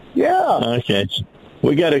 man. Yeah. Okay.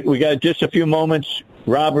 We got just a few moments.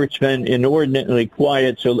 Robert's been inordinately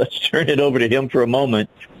quiet, so let's turn it over to him for a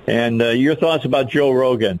moment. And your thoughts about Joe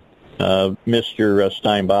Rogan, Mr.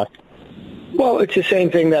 Steinbach? Well, it's the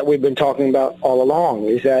same thing that we've been talking about all along,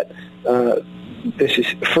 is that this is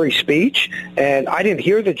free speech. And I didn't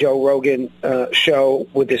hear the Joe Rogan show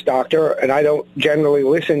with this doctor, and I don't generally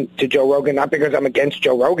listen to Joe Rogan, not because I'm against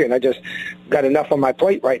Joe Rogan. I just got enough on my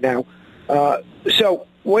plate right now. So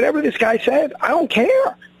whatever this guy said, I don't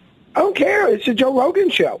care. I don't care. It's a Joe Rogan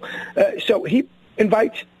show. So he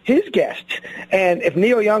invites his guests. And if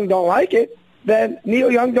Neil Young don't like it, then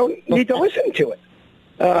Neil Young don't need to listen to it.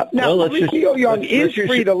 Now, Neil Young is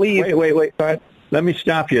free to leave. Wait. Let me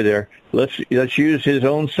stop you there. Let's use his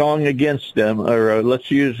own song against them, or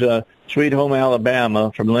let's use "Sweet Home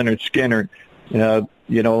Alabama" from Leonard Skinner. We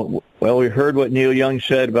heard what Neil Young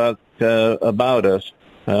said about us.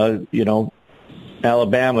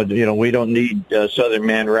 Alabama. We don't need Southern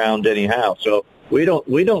man around anyhow. So we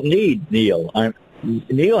don't need Neil.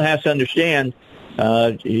 Neil has to understand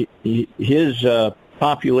his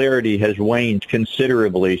popularity has waned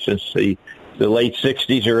considerably since the late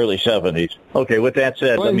 60s, early 70s. Okay, with that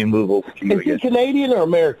said, let me move over to you. Is he Canadian or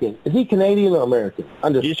American? He's Canadian.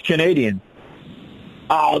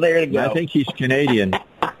 Oh, there you go. I think he's Canadian.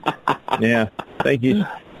 Yeah, I think he's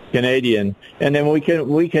Canadian. And then we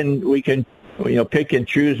can pick and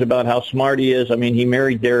choose about how smart he is. I mean, he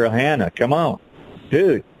married Daryl Hannah. Come on,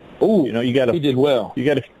 dude. Ooh, he did well. You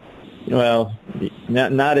got to. Well,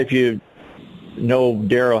 not if you know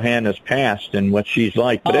Daryl Hannah's past and what she's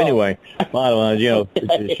like. But anyway,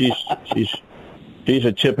 she's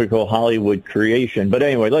a typical Hollywood creation. But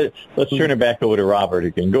anyway, let's turn it back over to Robert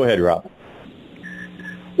again. Go ahead, Robert.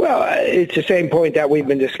 Well, it's the same point that we've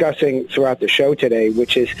been discussing throughout the show today,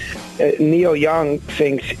 which is Neil Young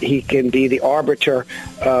thinks he can be the arbiter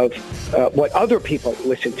of what other people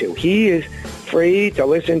listen to. He is free to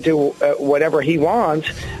listen to whatever he wants,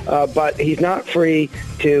 but he's not free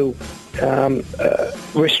to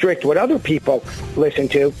restrict what other people listen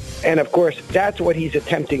to. And, of course, that's what he's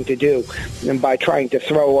attempting to do by trying to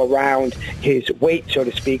throw around his weight, so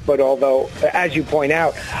to speak. But although, as you point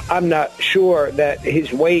out, I'm not sure that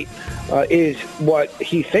his weight is what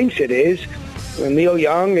he thinks it is. Neil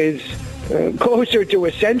Young is closer to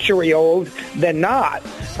a century old than not.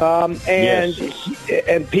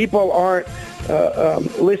 And people aren't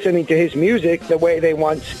listening to his music the way they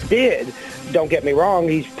once did. Don't get me wrong,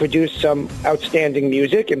 he's produced some outstanding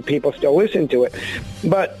music and people still listen to it.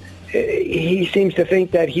 But he seems to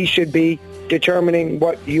think that he should be determining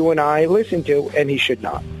what you and I listen to, and he should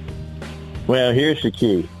not. Well, here's the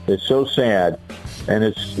key. It's so sad, and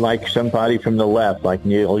it's like somebody from the left, like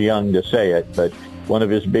Neil Young, to say it, but one of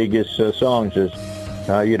his biggest songs is,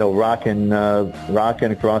 rocking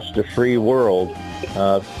across the free world.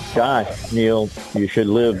 Gosh, Neil, you should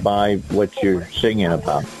live by what you're singing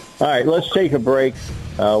about. All right, let's take a break.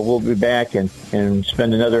 We'll be back and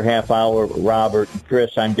spend another half hour with Robert and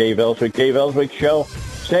Chris. I'm Dave Elswick. Dave Elswick Show.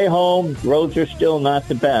 Stay home. Roads are still not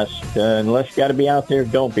the best. Unless you got to be out there,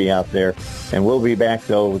 don't be out there. And we'll be back,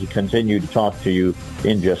 though, to continue to talk to you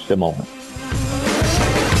in just a moment.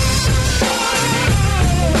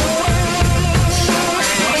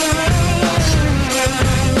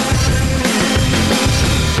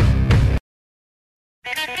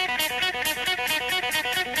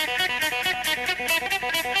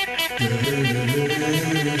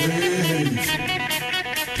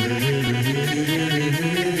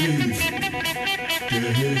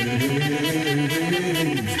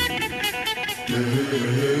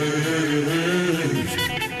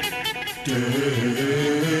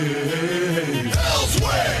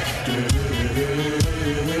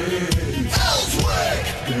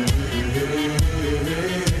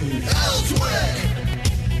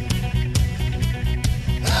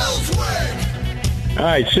 All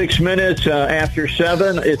right, 6 minutes after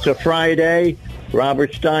 7. It's a Friday.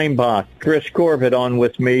 Robert Steinbach, Chris Corbett on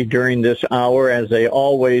with me during this hour, as they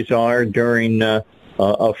always are during a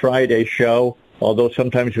Friday show, although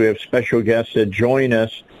sometimes we have special guests that join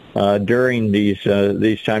us during these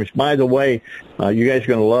times. By the way, you guys are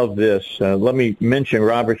going to love this. Let me mention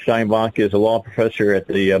Robert Steinbach is a law professor at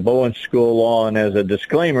the Bowen School of Law, and as a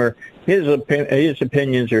disclaimer, his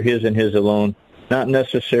opinions are his and his alone, not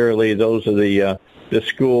necessarily those of the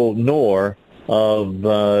school nor of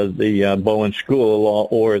the Bowen School of Law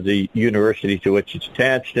or the university to which it's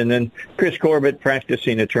attached. And then Chris Corbett,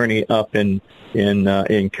 practicing attorney up in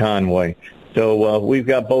Conway. So we've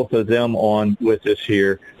got both of them on with us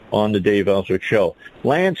here on the Dave Elswick Show.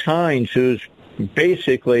 Lance Hines, who's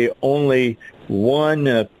basically only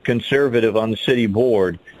one conservative on the city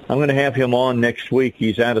board, I'm going to have him on next week.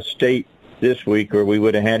 He's out of state this week, or we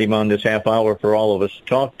would have had him on this half hour for all of us to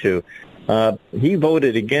talk to. He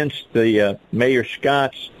voted against the Mayor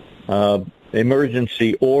Scott's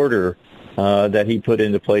emergency order that he put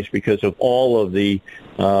into place because of all of the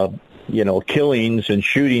killings and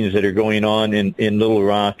shootings that are going on in Little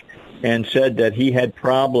Rock, and said that he had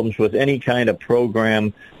problems with any kind of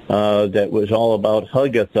program that was all about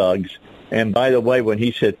hug-a-thugs. And by the way, when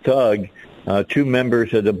he said thug, two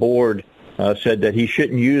members of the board said that he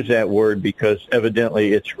shouldn't use that word because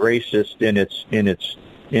evidently it's racist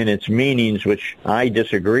in its meanings, which I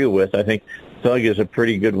disagree with. I think thug is a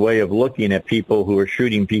pretty good way of looking at people who are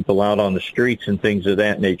shooting people out on the streets and things of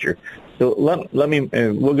that nature. So let me.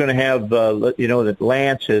 We're going to have that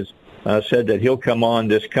Lance has said that he'll come on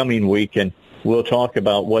this coming week, and we'll talk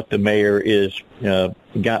about what the mayor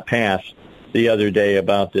got passed the other day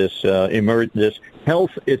about this this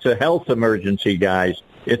health. It's a health emergency, guys.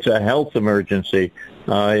 It's a health emergency.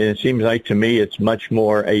 It seems like to me it's much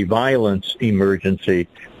more a violence emergency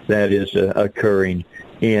that is occurring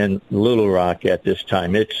in Little Rock at this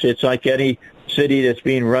time. It's like any city that's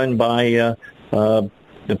being run by the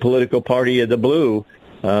political party of the blue,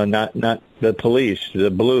 not the police,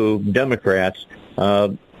 the blue Democrats.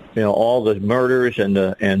 All the murders and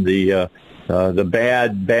the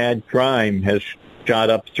bad crime has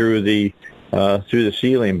shot up through the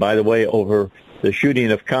ceiling. By the way, the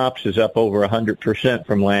shooting of cops is up over 100%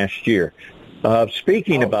 from last year.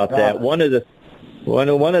 Speaking about that, one of the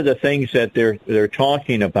things that they're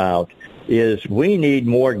talking about is we need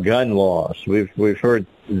more gun laws. We've heard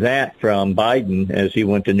that from Biden as he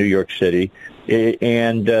went to New York City.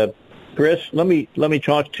 And Chris, let me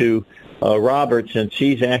talk to Robert, since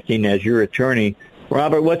he's acting as your attorney.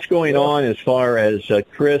 Robert, what's going on as far as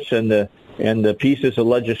Chris and the pieces of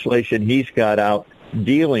legislation he's got out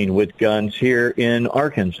dealing with guns here in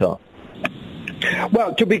Arkansas?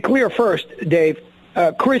 Well, to be clear first, Dave,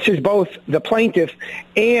 Chris is both the plaintiff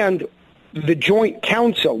and the joint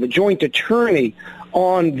counsel, the joint attorney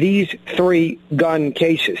on these three gun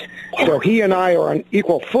cases. So he and I are on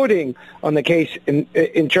equal footing on the case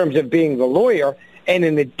in terms of being the lawyer. And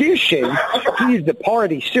in addition, he's the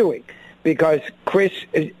party suing, because Chris,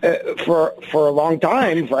 for a long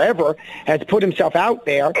time, forever, has put himself out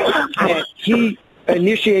there, and he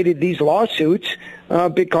initiated these lawsuits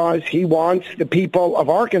because he wants the people of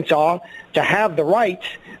Arkansas to have the rights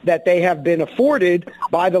that they have been afforded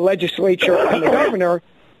by the legislature and the governor,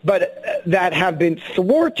 but that have been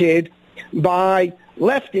thwarted by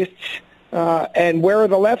leftists. And where are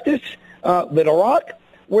the leftists? Little Rock.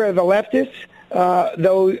 Where are the leftists?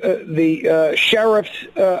 The sheriff's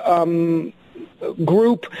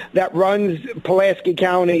group that runs Pulaski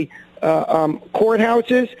County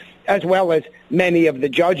courthouses, as well as many of the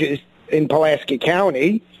judges in Pulaski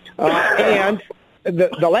County. And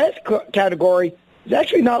the last category is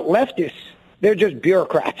actually not leftists. They're just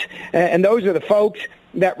bureaucrats. And those are the folks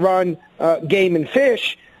that run Game and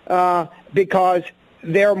Fish because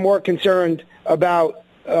they're more concerned about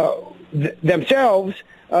themselves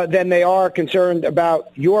than they are concerned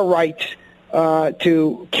about your rights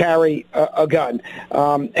to carry a gun.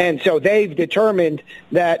 And so they've determined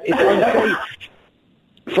that it's unsafe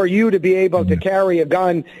for you to be able to carry a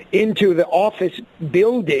gun into the office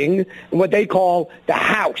building, what they call the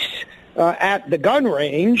house, at the gun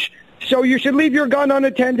range. So you should leave your gun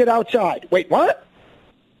unattended outside. Wait, what?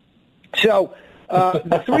 So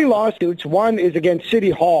the three lawsuits, one is against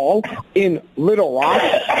City Hall in Little Rock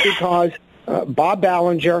because Bob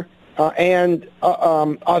Ballinger and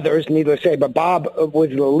others, needless to say, but Bob was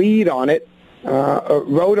the lead on it,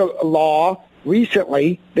 wrote a law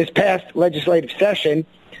recently, this past legislative session,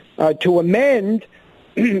 to amend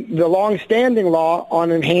the long-standing law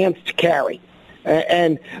on enhanced carry.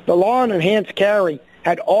 And the law on enhanced carry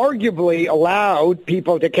had arguably allowed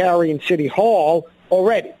people to carry in City Hall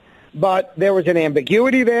already. But there was an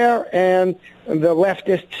ambiguity there, and the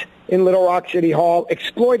leftists in Little Rock City Hall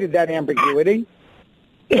exploited that ambiguity.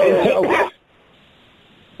 And so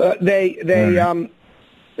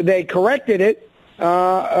they corrected it,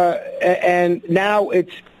 and now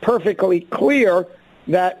it's perfectly clear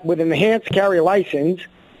that with an enhanced carry license,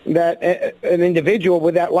 that an individual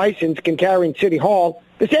with that license can carry in City Hall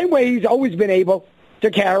the same way he's always been able to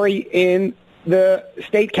carry in the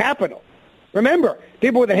state capitol. Remember,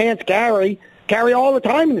 people with enhanced carry all the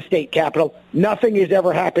time in the state capitol. Nothing has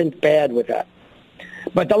ever happened bad with that.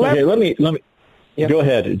 But the left. Okay, let me. Yeah. Go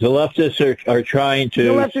ahead. The leftists are trying to. The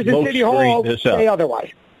leftists in City Hall say otherwise.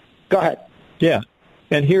 Go ahead. Yeah,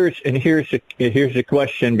 and here's the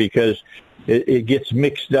question, because it gets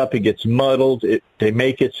mixed up, it gets muddled. They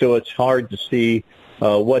make it so it's hard to see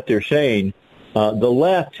what they're saying. The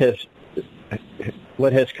left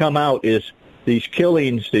what has come out is these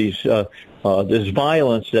killings, this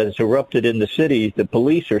violence that has erupted in the city. The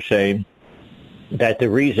police are saying that the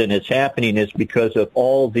reason it's happening is because of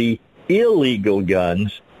all the illegal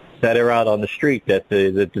guns that are out on the street that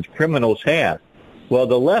the criminals have. Well,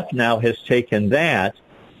 the left now has taken that,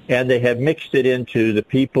 and they have mixed it into the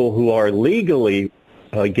people who are legally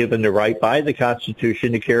given the right by the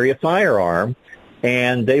Constitution to carry a firearm,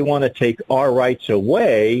 and they want to take our rights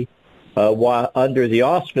away while under the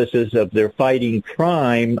auspices of their fighting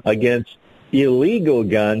crime against illegal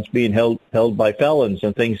guns being held by felons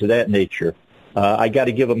and things of that nature. I got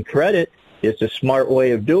to give them credit. It's a smart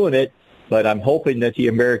way of doing it, but I'm hoping that the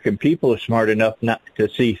American people are smart enough not to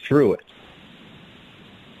see through it.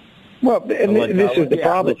 Well, and this is the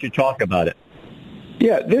problem. Let you talk about it.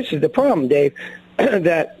 Yeah, this is the problem, Dave.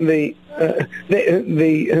 That the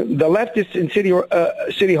leftists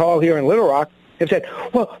in City Hall here in Little Rock have said,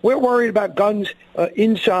 well, we're worried about guns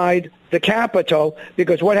inside the Capitol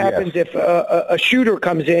because what happens if a shooter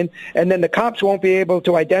comes in and then the cops won't be able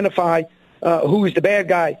to identify who's the bad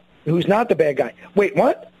guy, who's not the bad guy. Wait,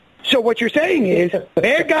 what? So what you're saying is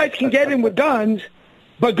bad guys can get in with guns,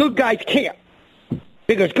 but good guys can't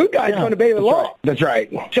because good guys are going to obey the law. Right. That's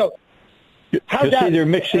right. So they're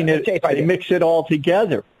mixing it. They mix it all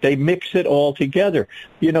together. They mix it all together.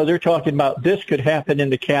 You know, they're talking about this could happen in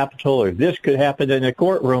the Capitol or this could happen in the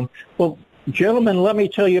courtroom. Well, gentlemen, let me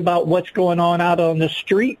tell you about what's going on out on the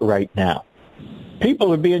street right now.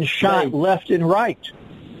 People are being shot left and right.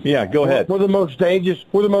 Yeah, go ahead. We're the most dangerous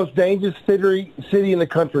city in the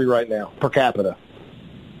country right now per capita.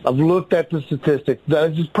 I've looked at the statistics.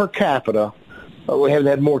 That is just per capita. We haven't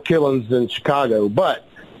had more killings than Chicago, but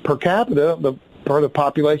per capita, per the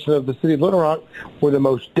population of the city of Little Rock, we're the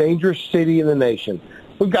most dangerous city in the nation.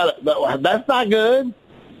 That's not good.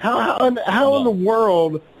 How in the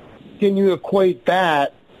world can you equate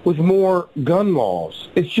that with more gun laws?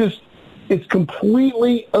 It's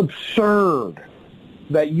completely absurd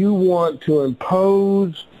that you want to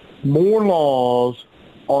impose more laws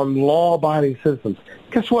on law-abiding citizens.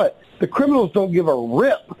 Guess what? The criminals don't give a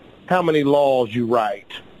rip how many laws you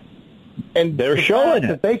write. And they're showing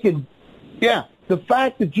that they can, the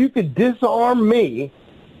fact that you could disarm me,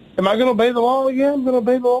 am I going to obey the law again? I'm going to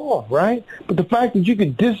obey the law, right? But the fact that you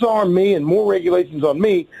could disarm me and more regulations on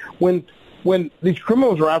me when these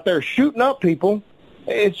criminals are out there shooting up people,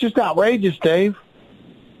 it's just outrageous, Dave.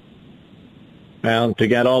 Well, to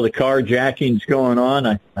get all the carjackings going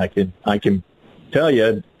on, I can tell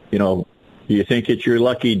you, you think it's your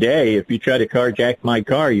lucky day. If you try to carjack my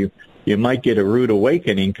car, you might get a rude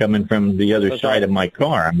awakening coming from the other side of my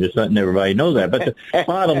car. I'm just letting everybody know that. But the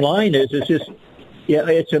bottom line is,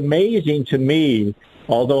 it's amazing to me,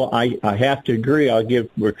 although I have to agree, I'll give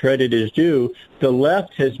where credit is due, the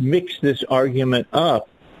left has mixed this argument up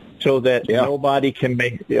so that nobody can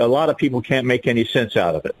a lot of people can't make any sense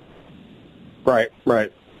out of it. Right.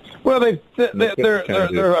 Well, there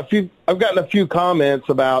are a few. I've gotten a few comments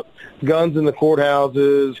about guns in the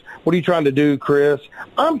courthouses. What are you trying to do, Chris?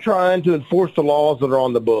 I'm trying to enforce the laws that are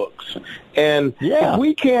on the books, and if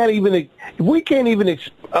we can't even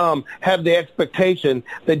have the expectation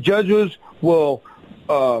that judges will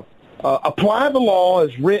apply the law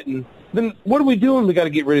as written, then what are we doing? We got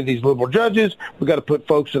to get rid of these liberal judges. We got to put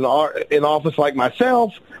folks in office like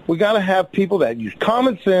myself. We got to have people that use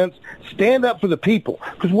common sense, stand up for the people.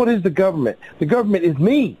 Because what is the government? The government is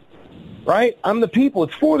me, right? I'm the people.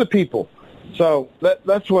 It's for the people. So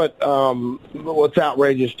that's what's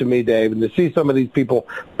outrageous to me, Dave, and to see some of these people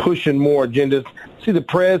pushing more agendas. See the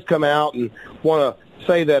press come out and want to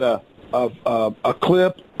say that a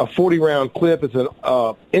 40-round clip is an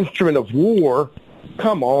instrument of war.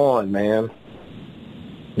 Come on, man.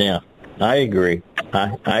 Yeah, I agree.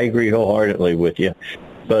 I agree wholeheartedly with you.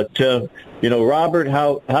 But Robert,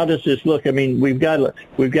 how does this look? I mean, we've got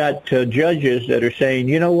judges that are saying,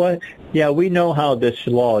 you know what? Yeah, we know how this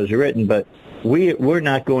law is written, but we're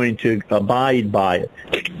not going to abide by it.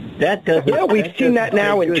 That doesn't. Yeah, we've seen that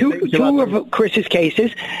now in two of Chris's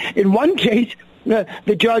cases. In one case,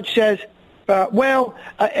 the judge says,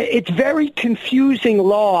 it's very confusing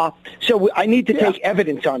law, so I need to take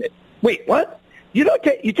evidence on it. Wait, what? You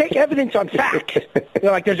take evidence on facts.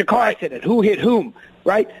 Like there's a car accident, who hit whom,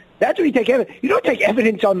 right? That's what you take evidence. You don't take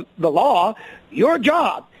evidence on the law. Your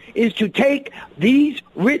job is to take these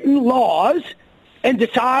written laws and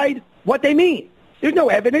decide what they mean. There's no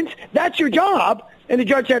evidence. That's your job. And the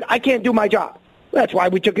judge said, I can't do my job. That's why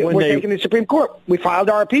we're taking the Supreme Court. We filed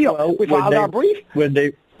our appeal. We filed our brief. When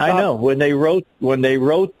they wrote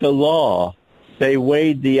the law, they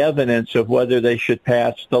weighed the evidence of whether they should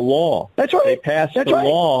pass the law. That's right. They passed the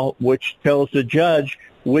law, which tells the judge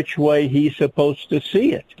which way he's supposed to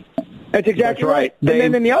see it. That's exactly right. And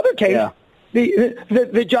then in the other case,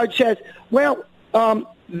 the judge says, well,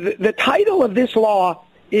 the title of this law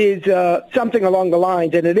is something along the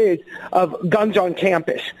lines, and it is, of guns on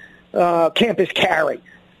campus, campus carry.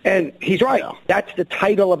 And he's right. That's the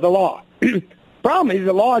title of the law. Problem is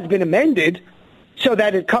the law has been amended so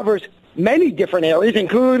that it covers many different areas,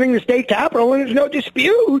 including the state capitol, and there's no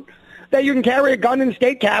dispute that you can carry a gun in the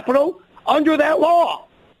state capitol under that law.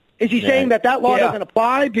 Is he saying that law doesn't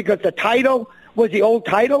apply because the title was the old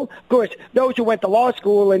title? Of course, those who went to law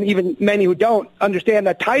school, and even many who don't, understand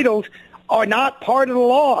that titles are not part of the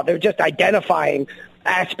law. They're just identifying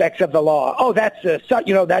aspects of the law. Oh, that's that's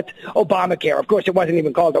Obamacare. Of course, it wasn't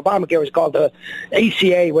even called Obamacare. It was called the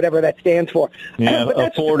ACA, whatever that stands for. Yeah,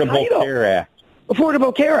 Affordable Care Act.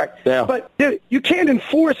 Affordable Care Act. Yeah. But you can't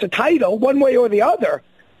enforce a title one way or the other.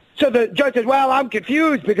 So the judge says, well, I'm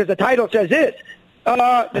confused because the title says this.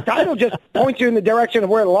 The title just points you in the direction of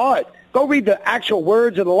where the law is. Go read the actual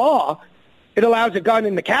words of the law. It allows a gun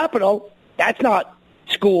in the Capitol. That's not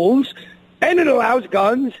schools. And it allows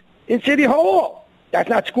guns in City Hall. That's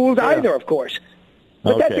not schools either, of course.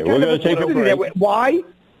 But that's the kind of absurdity. Why?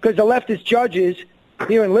 Because the leftist judges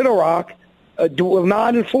here in Little Rock will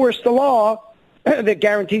not enforce the law that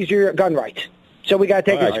guarantees your gun rights. So we got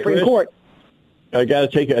to take it to the Supreme Court. I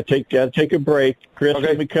got to take a break. Chris,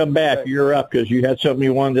 let me come back. You're up because you had something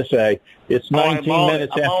you wanted to say. It's 19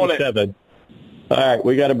 minutes after 7. All right,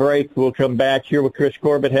 we got a break. We'll come back, hear what Chris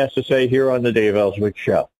Corbett has to say here on the Dave Elswick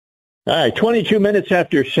Show. All right, 22 minutes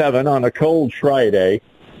after 7 on a cold Friday.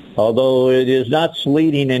 Although it is not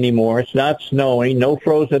sleeting anymore, it's not snowing, no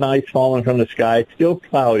frozen ice falling from the sky, it's still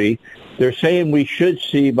cloudy. They're saying we should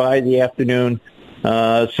see by the afternoon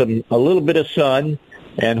a little bit of sun,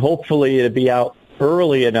 and hopefully it'll be out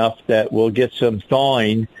early enough that we'll get some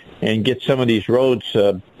thawing and get some of these roads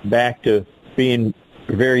back to being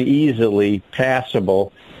very easily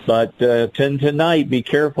passable. But tonight, be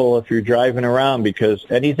careful if you're driving around because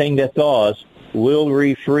anything that thaws will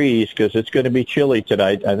refreeze because it's going to be chilly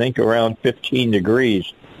tonight, I think around 15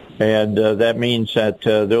 degrees. And that means that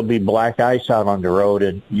there'll be black ice out on the road,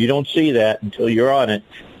 and you don't see that until you're on it.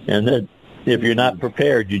 And then if you're not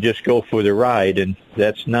prepared, you just go for the ride, and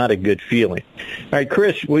that's not a good feeling. All right,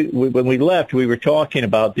 Chris, when we left, we were talking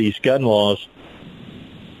about these gun laws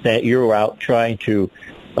that you're out trying to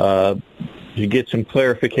get some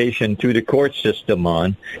clarification through the court system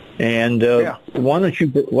on. And why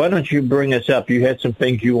don't you bring us up? You had some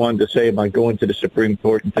things you wanted to say about going to the Supreme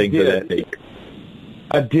Court and things of that nature.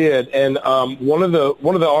 I did, and one of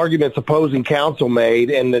the arguments opposing counsel made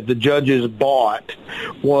and that the judges bought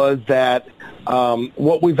was that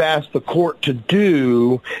what we've asked the court to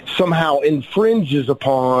do somehow infringes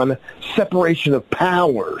upon separation of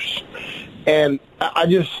powers. And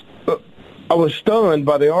I was stunned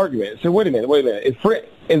by the argument. I said, wait a minute.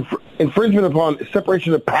 Infringement upon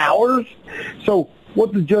separation of powers? So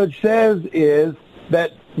what the judge says is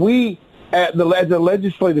that we, as the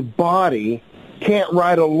legislative body, can't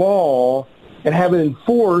write a law and have it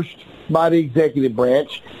enforced by the executive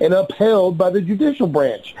branch and upheld by the judicial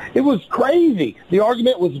branch. It was crazy. The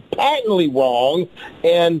argument was patently wrong,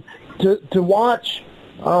 and to watch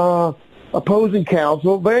opposing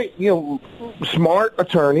counsel, very smart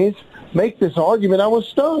attorneys, make this argument, I was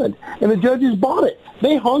stunned. And the judges bought it.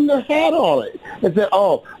 They hung their hat on it and said,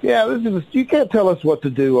 you can't tell us what to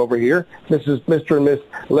do over here, Mr. and Miss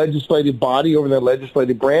Legislative Body over in the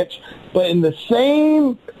legislative branch. But in the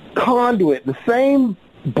same conduit, the same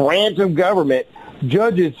branch of government,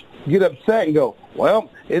 judges get upset and go, well,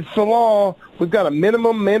 it's the law. We've got a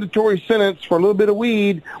minimum mandatory sentence for a little bit of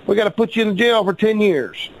weed. We've got to put you in jail for 10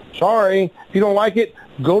 years. Sorry. If you don't like it,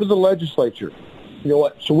 go to the legislature. You know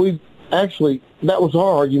what? So that was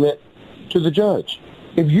our argument to the judge.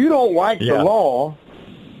 If you don't like the law,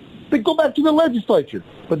 then go back to the legislature.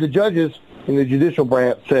 But the judges in the judicial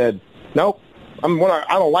branch said, nope, I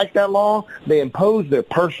don't like that law. They imposed their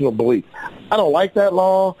personal belief. I don't like that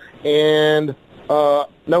law, and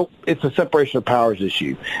nope, it's a separation of powers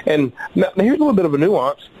issue. And now here's a little bit of a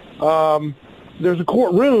nuance. There's a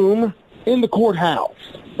courtroom in the courthouse,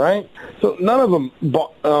 right? So none of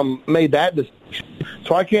them made that decision.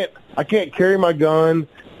 So I can't carry my gun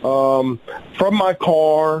from my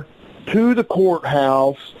car to the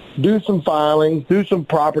courthouse, do some filings, do some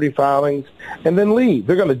property filings, and then leave.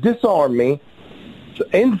 They're going to disarm me. So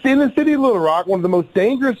in the city of Little Rock, one of the most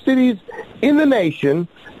dangerous cities in the nation,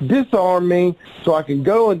 disarm me so I can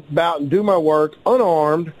go about and do my work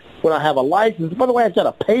unarmed when I have a license. By the way, I've got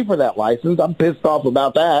to pay for that license. I'm pissed off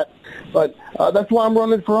about that. But that's why I'm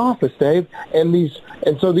running for office, Dave. And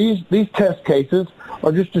so these test cases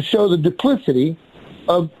are just to show the duplicity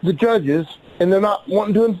of the judges, and they're not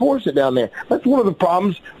wanting to enforce it down there. That's one of the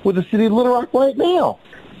problems with the city of Little Rock right now.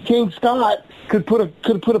 King Scott could put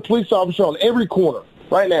a police officer on every corner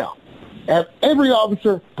right now. Have every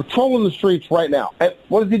officer patrolling the streets right now. And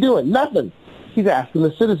what is he doing? Nothing. He's asking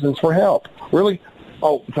the citizens for help. Really?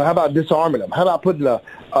 Oh, so how about disarming them? How about putting a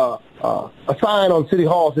sign on City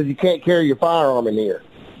Hall that says you can't carry your firearm in here?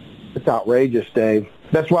 It's outrageous, Dave.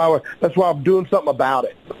 That's why I'm doing something about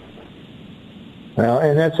it. Well,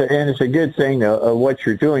 and it's a good thing what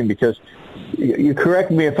you're doing, because you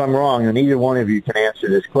correct me if I'm wrong, and either one of you can answer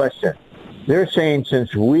this question. They're saying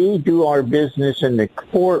since we do our business in the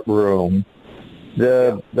courtroom,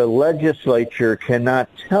 the legislature cannot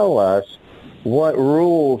tell us what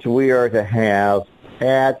rules we are to have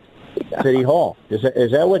at City Hall. Is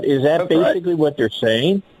that basically what they're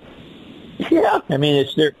saying? Yeah. I mean,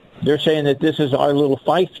 they're saying that this is our little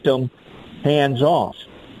fiefdom, hands off.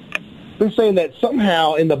 They're saying that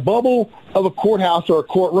somehow in the bubble of a courthouse or a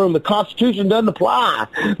courtroom, the Constitution doesn't apply.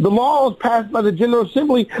 The laws passed by the General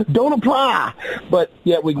Assembly don't apply. But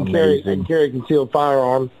yet we can carry a concealed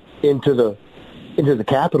firearm into the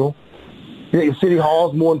Capitol. You think City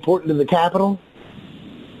Hall is more important than the Capitol?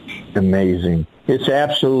 Amazing. It's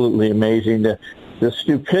absolutely amazing. The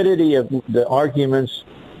stupidity of the arguments.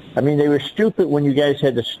 I mean, they were stupid when you guys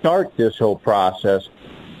had to start this whole process.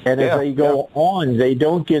 And as they go on, they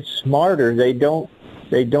don't get smarter. They don't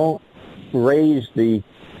raise the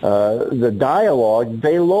dialogue.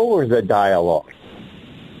 They lower the dialogue.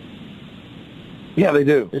 Yeah, they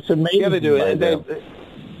do. It's amazing. Yeah, they do.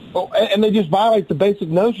 And they just violate the basic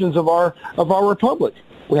notions of our republic.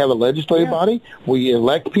 We have a legislative body. We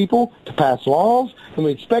elect people to pass laws, and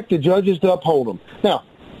we expect the judges to uphold them. Now,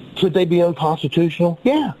 could they be unconstitutional?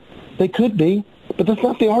 Yeah, they could be, but that's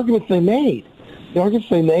not the arguments they made. The arguments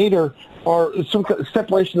they made are some kind of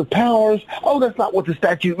separation of powers. Oh, that's not what the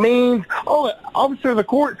statute means. Oh, officer of the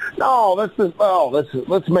court. No,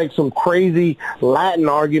 let's make some crazy Latin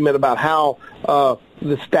argument about how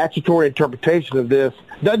the statutory interpretation of this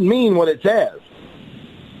doesn't mean what it says.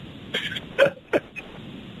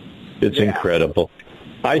 It's incredible.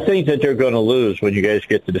 I think that they're going to lose when you guys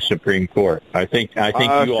get to the Supreme Court. I think you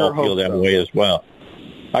all feel that way as well.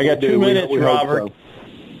 I got 2 minutes, Robert.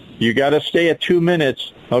 You got to stay at 2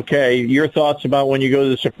 minutes. Okay, your thoughts about when you go to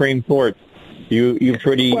the Supreme Court? You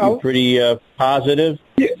pretty positive?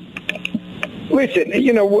 Yeah. Listen,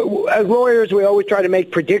 as lawyers, we always try to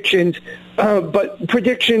make predictions, but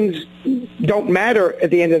predictions don't matter at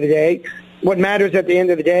the end of the day. What matters at the end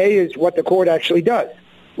of the day is what the court actually does.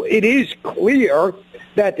 It is clear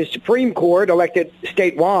that the Supreme Court, elected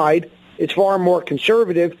statewide, is far more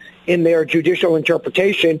conservative in their judicial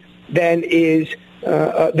interpretation than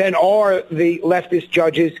are the leftist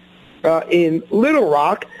judges in Little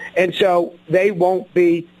Rock, and so they won't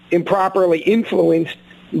be improperly influenced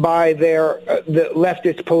by the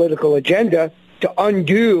leftist political agenda to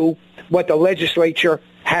undo what the legislature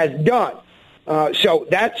has done. So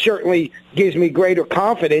that certainly gives me greater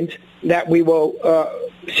confidence that we will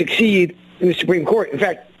succeed in the Supreme Court. In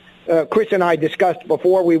fact, Chris and I discussed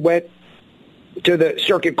before we went to the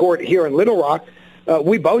circuit court here in Little Rock,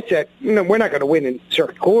 we both said, we're not going to win in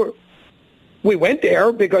circuit court. We went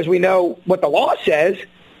there because we know what the law says.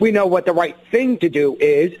 We know what the right thing to do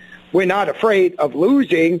is. We're not afraid of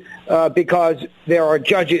losing because there are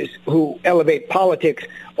judges who elevate politics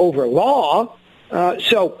over law.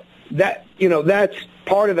 So that's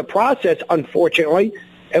part of the process, unfortunately.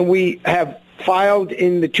 And we have filed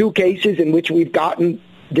in the two cases in which we've gotten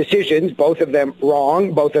decisions, both of them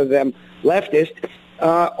wrong, both of them leftist,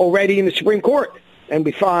 already in the Supreme Court. And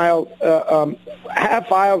we have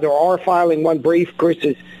filed or are filing one brief. Chris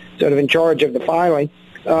is sort of in charge of the filing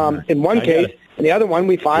in one case. And the other one,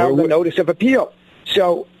 we filed a notice of appeal.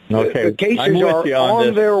 So the cases are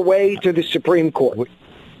on their way to the Supreme Court.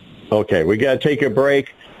 Okay, we got to take a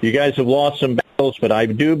break. You guys have lost some battles, but I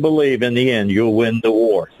do believe in the end you'll win the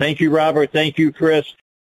war. Thank you, Robert. Thank you, Chris.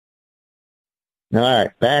 All right,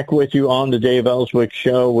 back with you on the Dave Elswick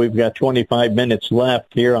Show. We've got 25 minutes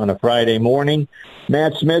left here on a Friday morning.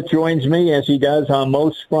 Matt Smith joins me, as he does on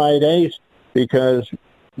most Fridays, because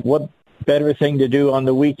what better thing to do on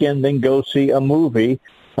the weekend than go see a movie?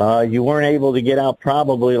 You weren't able to get out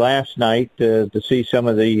probably last night to see some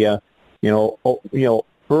of the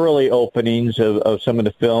early openings of some of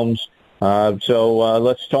the films. So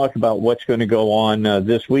let's talk about what's going to go on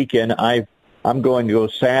this weekend. I'm going to go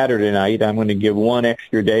Saturday night. I'm going to give one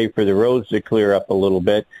extra day for the roads to clear up a little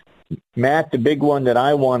bit. Matt, the big one that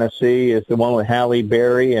I want to see is the one with Halle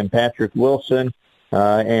Berry and Patrick Wilson,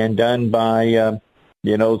 and done by,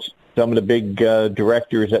 some of the big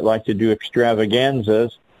directors that like to do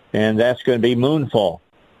extravaganzas, and that's going to be Moonfall.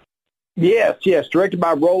 Yes, directed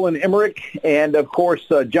by Roland Emmerich, and of course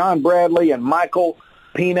John Bradley and Michael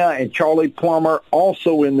Pena and Charlie Plummer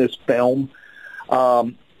also in this film.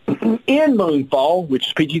 In Moonfall, which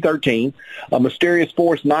is PG-13, a mysterious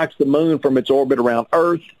force knocks the moon from its orbit around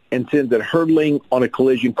Earth and sends it hurtling on a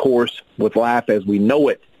collision course with life as we know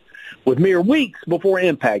it. With mere weeks before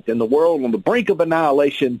impact and the world on the brink of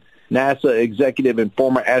annihilation, NASA executive and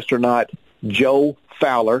former astronaut Jo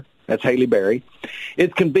Fowler, that's Haley Berry,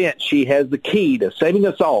 is convinced she has the key to saving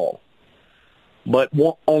us all. But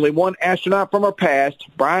only one astronaut from her past,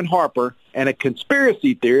 Brian Harper, and a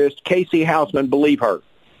conspiracy theorist, Casey Houseman, believe her.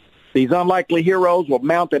 These unlikely heroes will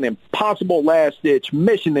mount an impossible last-ditch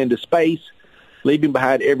mission into space, leaving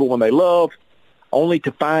behind everyone they love, only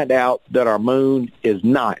to find out that our moon is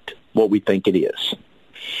not what we think it is.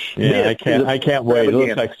 Yeah, I can't wait. It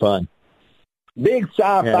looks like fun. Big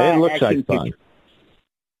sci-fi. Yeah, it looks like fun. Feature.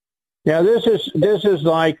 Yeah, this is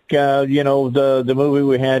like the movie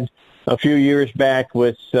we had a few years back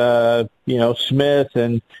with Smith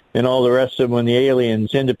and all the rest of them when the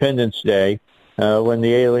aliens, Independence Day, when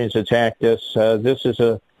the aliens attacked us. This is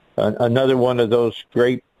another one of those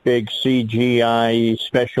great big CGI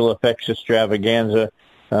special effects extravaganza.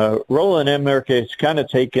 Roland Emmerich has kind of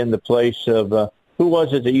taken the place of who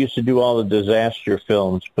was it that used to do all the disaster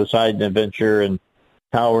films, Poseidon Adventure and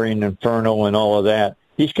Towering Inferno and all of that.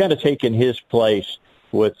 He's kind of taken his place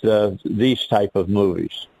with these type of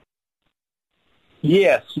movies.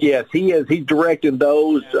 Yes, he is. He's directing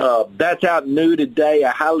those. That's out new today.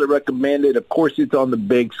 I highly recommend it. Of course, it's on the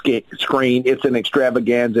big screen. It's an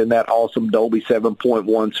extravaganza in that awesome Dolby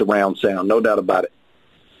 7.1 surround sound. No doubt about it.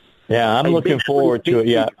 Yeah, I'm looking forward to it.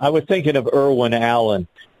 Yeah, I was thinking of Irwin Allen,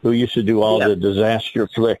 who used to do all the disaster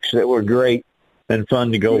flicks that were great and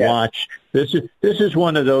fun to go watch. This is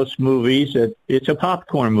one of those movies that it's a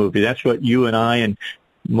popcorn movie. That's what you and I and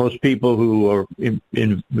most people who are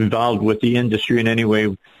involved with the industry in any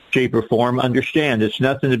way, shape, or form understand. It's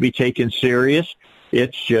nothing to be taken serious.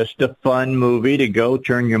 It's just a fun movie to go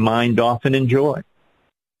turn your mind off and enjoy.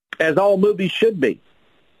 As all movies should be.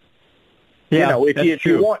 Yeah, if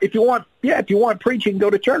you want preaching, go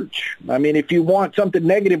to church. I mean, if you want something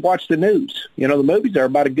negative, watch the news. The movies are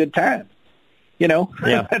about a good time.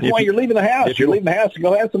 That's why you're leaving the house. You're leaving the house to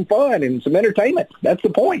go have some fun and some entertainment. That's the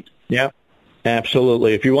point. Yeah,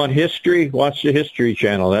 absolutely. If you want history, watch the History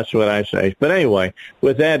Channel. That's what I say. But anyway,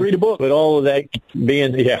 with that, read a book. With all of that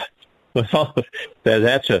being, with all of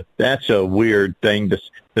that, that's a weird thing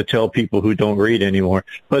to tell people who don't read anymore.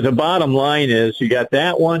 But the bottom line is, you got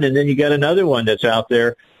that one, and then you got another one that's out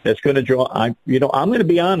there that's going to draw. I'm going to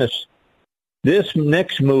be honest. This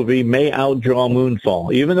next movie may outdraw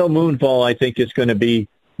Moonfall. Even though Moonfall, I think, is going to be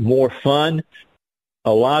more fun,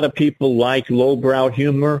 a lot of people like lowbrow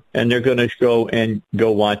humor, and they're going to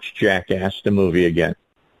go watch Jackass, the movie, again.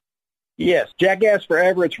 Yes, Jackass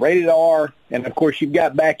Forever. It's rated R. And, of course, you've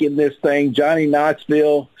got back in this thing Johnny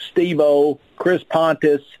Knoxville, Steve-O, Chris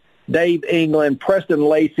Pontus, Dave England, Preston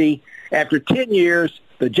Lacey. After 10 years,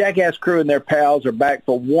 the Jackass crew and their pals are back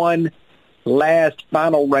for one last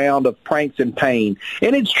final round of pranks and pain.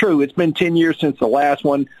 And it's true. It's been 10 years since the last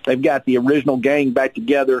one. They've got the original gang back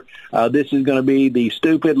together. This is going to be the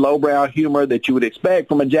stupid, lowbrow humor that you would expect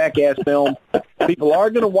from a Jackass film. People are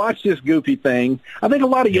going to watch this goofy thing. I think a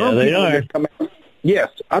lot of young people are going to come out. Yes,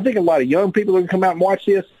 I think a lot of young people are going to come out and watch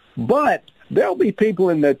this. But there'll be people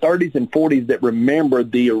in their 30s and 40s that remember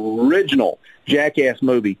the original Jackass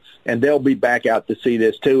movie, and they'll be back out to see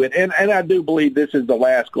this too. And I do believe this is the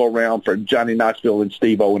last go-around for Johnny Knoxville and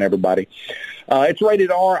Steve-O and everybody. It's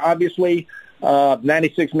rated R, obviously,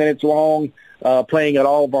 96 minutes long, playing at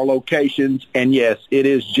all of our locations. And, yes, it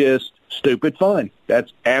is just stupid fun.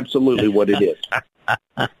 That's absolutely what it is.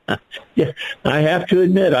 Yeah, I have to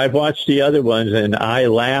admit, I've watched the other ones, and I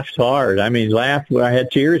laughed hard. I mean, laughed where I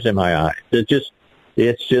had tears in my eyes.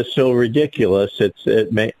 It's just so ridiculous.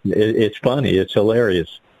 It's funny. It's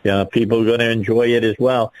hilarious. People are going to enjoy it as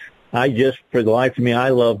well. For the life of me, I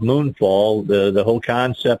love Moonfall. The whole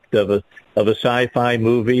concept of a sci-fi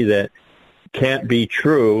movie that can't be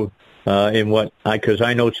true because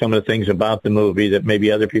I know some of the things about the movie that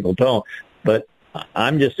maybe other people don't. But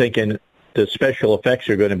I'm just thinking the special effects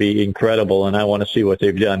are going to be incredible, and I want to see what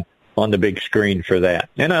they've done on the big screen for that.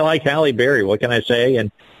 And I like Halle Berry, what can I say,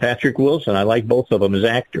 and Patrick Wilson. I like both of them as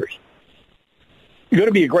actors. It's going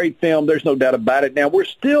to be a great film. There's no doubt about it. Now, we're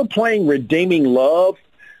still playing Redeeming Love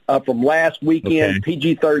from last weekend,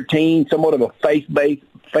 PG-13, somewhat of a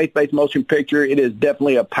faith-based motion picture. It is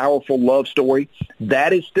definitely a powerful love story.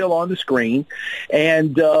 That is still on the screen.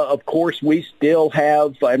 And, of course, we still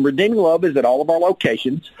have, and Redeeming Love is at all of our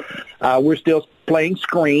locations. We're still playing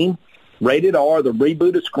Scream. Rated R, the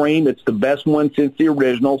reboot of Scream. It's the best one since the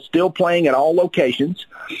original. Still playing at all locations.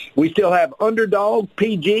 We still have Underdog,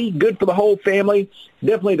 PG, good for the whole family.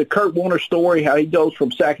 Definitely the Kurt Warner story, how he goes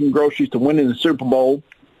from sacking groceries to winning the Super Bowl.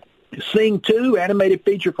 Sing 2, animated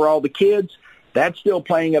feature for all the kids. That's still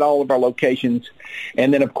playing at all of our locations.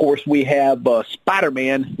 And then, of course, we have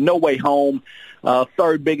Spider-Man, No Way Home,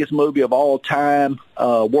 third biggest movie of all time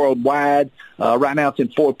worldwide. Right now it's in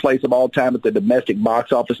fourth place of all time at the domestic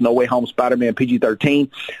box office, No Way Home, Spider-Man, PG-13.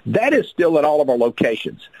 That is still at all of our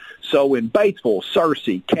locations. So in Batesville,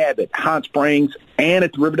 Searcy, Cabot, Hot Springs, and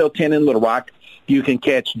at the Riverdale 10 in Little Rock, you can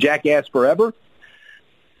catch Jackass Forever,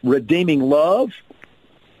 Redeeming Love,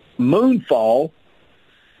 Moonfall,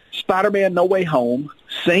 Spider-Man No Way Home,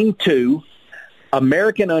 Sing 2,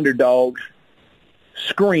 American Underdog,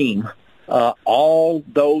 Scream. All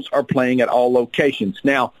those are playing at all locations.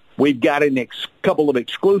 Now, we've got a couple of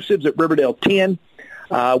exclusives at Riverdale 10.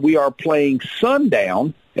 We are playing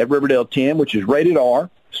Sundown at Riverdale 10, which is rated R.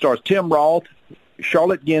 Stars Tim Roth,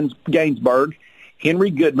 Charlotte Gainsbourg,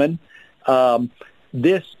 Henry Goodman.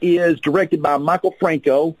 This is directed by Michael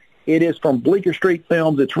Franco. It is from Bleecker Street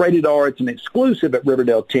Films. It's rated R. It's an exclusive at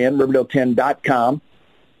Riverdale 10, riverdale10.com.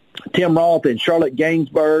 Tim Roth and Charlotte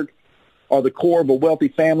Gainsbourg are the core of a wealthy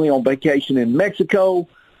family on vacation in Mexico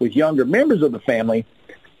with younger members of the family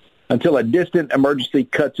until a distant emergency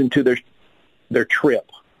cuts into their trip.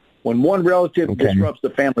 When one relative disrupts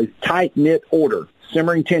the family's tight-knit order,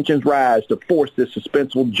 simmering tensions rise to force this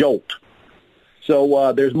suspenseful jolt.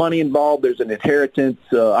 So there's money involved. There's an inheritance.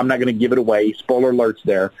 I'm not going to give it away. Spoiler alerts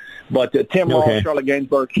there. But Tim Roth, Charlotte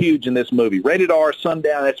Gainsbourg, huge in this movie. Rated R,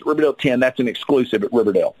 Sundown. That's at Riverdale 10. That's an exclusive at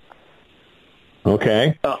Riverdale.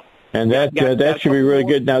 Okay. And that should be really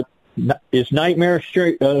good. Now, is Nightmare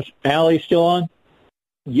Alley still on?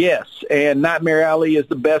 Yes, and Nightmare Alley is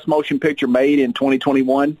the best motion picture made in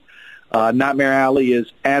 2021. Nightmare Alley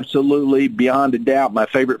is absolutely, beyond a doubt, my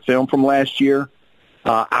favorite film from last year.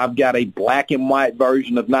 I've got a black and white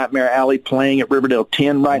version of Nightmare Alley playing at Riverdale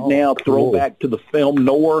 10 right now, cool. Throwback to the film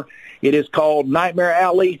Noir. It is called Nightmare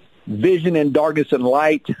Alley, Vision in Darkness and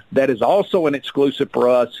Light. That is also an exclusive for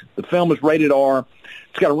us. The film is rated R.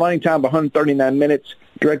 It's got a running time of 139 minutes,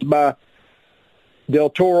 directed by Del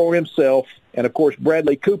Toro himself, and, of course,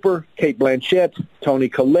 Bradley Cooper, Cate Blanchett, Toni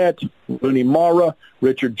Collette, Rooney Mara,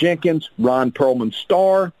 Richard Jenkins, Ron Perlman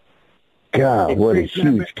Starr. God, what a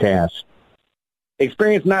huge cast.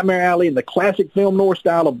 Experience Nightmare Alley in the classic film noir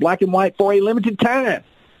style of black and white for a limited time.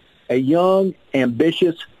 A young,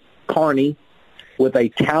 ambitious carny with a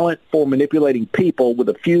talent for manipulating people with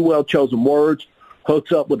a few well-chosen words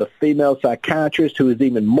hooks up with a female psychiatrist who is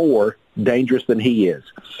even more dangerous than he is.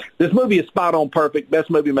 This movie is spot on perfect. Best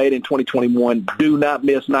movie made in 2021. Do not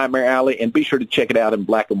miss Nightmare Alley, and be sure to check it out in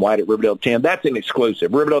black and white at Riverdale 10. That's an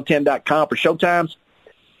exclusive. Riverdale10.com for showtimes.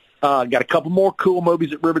 Got a couple more cool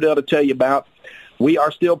movies at Riverdale to tell you about. We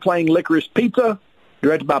are still playing Licorice Pizza,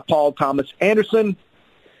 directed by Paul Thomas Anderson.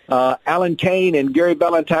 Alan Kane and Gary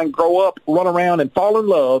Valentine grow up, run around, and fall in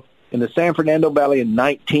love in the San Fernando Valley in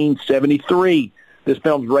 1973. This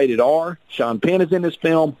film's rated R. Sean Penn is in this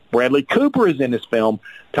film. Bradley Cooper is in this film.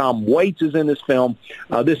 Tom Waits is in this film.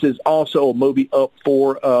 This is also a movie up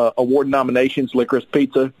for award nominations. Licorice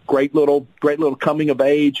Pizza, great little coming of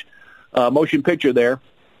age motion picture there.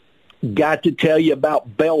 Got to tell you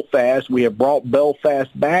about Belfast. We have brought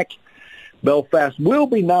Belfast back. Belfast will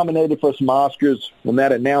be nominated for some Oscars when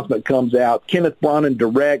that announcement comes out. Kenneth Branagh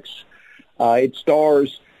directs. It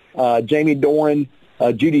stars Jamie Dornan.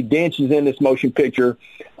 Judi Dench is in this motion picture.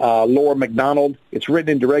 Laura McDonald. It's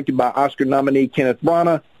written and directed by Oscar nominee Kenneth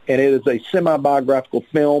Branagh, and it is a semi-biographical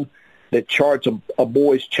film that charts a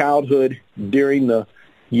boy's childhood during the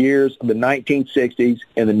years of the 1960s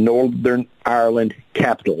in the Northern Ireland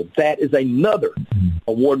capital. That is another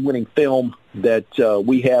award-winning film that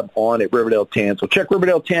we have on at Riverdale 10. So check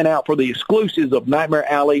Riverdale 10 out for the exclusives of Nightmare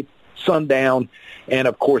Alley, Sundown, and,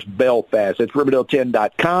 of course, Belfast. It's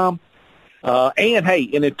riverdale10.com. And, hey,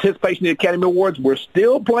 in anticipation of the Academy Awards, we're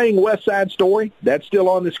still playing West Side Story. That's still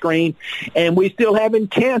on the screen. And we still have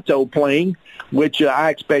Encanto playing, which I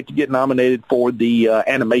expect to get nominated for the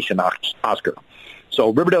animation Oscar.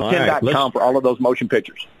 So riverdale10.com for all of those motion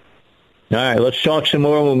pictures. All right, let's talk some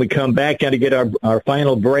more when we come back. Got to get our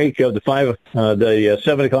final break of the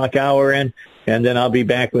 7 o'clock hour in, and then I'll be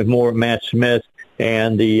back with more Matt Smith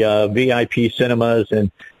and the VIP cinemas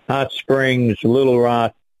in Hot Springs, Little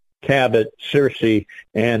Rock, Cabot, Searcy,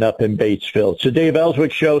 and up in Batesville. It's the Dave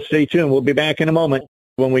Elswick Show. Stay tuned. We'll be back in a moment.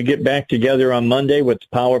 When we get back together on Monday with the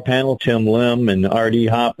Power Panel, Tim Lim and R.D.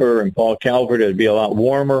 Hopper and Paul Calvert, it'll be a lot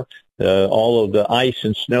warmer. All of the ice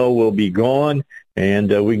and snow will be gone,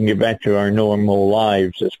 and we can get back to our normal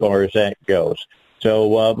lives as far as that goes.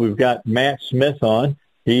 So we've got Matt Smith on.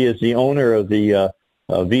 He is the owner of the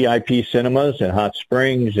VIP Cinemas in Hot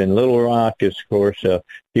Springs and Little Rock, is of course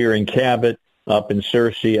here in Cabot, up in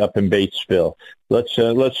Searcy, up in Batesville.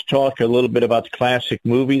 Let's talk a little bit about the classic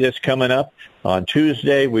movie that's coming up on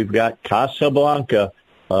Tuesday. We've got Casablanca.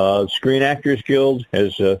 Screen Actors Guild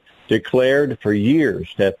has declared for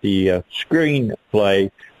years that the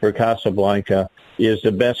screenplay for Casablanca is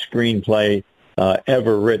the best screenplay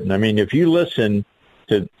ever written. I mean, if you listen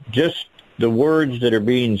to just the words that are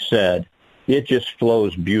being said, it just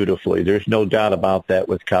flows beautifully. There's no doubt about that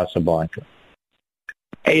with Casablanca.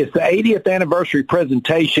 Hey, it's the 80th anniversary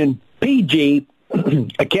presentation. PG,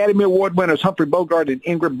 Academy Award winners Humphrey Bogart and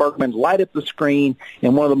Ingrid Bergman light up the screen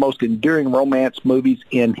in one of the most enduring romance movies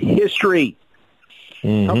in history.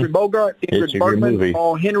 Mm-hmm. Humphrey Bogart, Ingrid Bergman,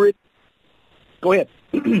 Paul Henry. Go ahead.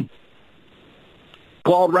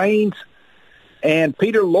 Claude Rains and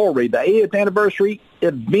Peter Lorre, the 80th anniversary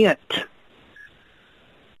event.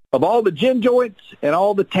 Of all the gin joints and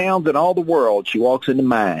all the towns in all the world, she walks into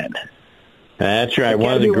mine. That's right.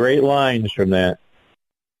 One of the great lines from that.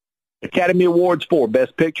 Academy Awards for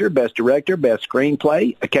Best Picture, Best Director, Best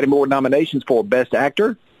Screenplay. Academy Award nominations for Best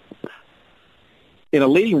Actor in a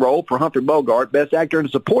leading role for Humphrey Bogart, Best Actor in a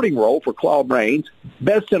supporting role for Claude Rains,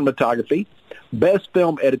 Best Cinematography, Best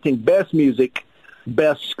Film Editing, Best Music,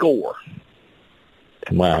 Best Score.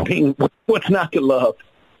 Wow. I mean, what's not to love?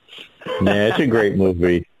 Yeah, it's a great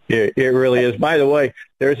movie. It really is. By the way,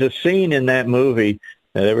 there's a scene in that movie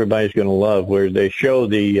that everybody's going to love where they show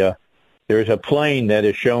there's a plane that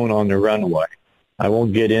is shown on the runway. I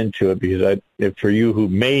won't get into it because for you who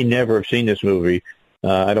may never have seen this movie,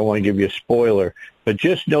 I don't want to give you a spoiler, but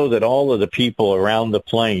just know that all of the people around the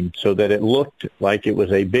plane, so that it looked like it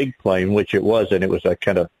was a big plane, which it wasn't. It was a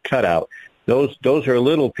kind of cutout. Those are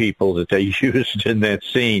little people that they used in that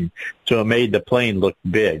scene, so it made the plane look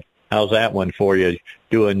big. How's that one for you?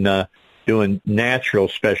 Doing natural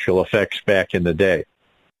special effects back in the day.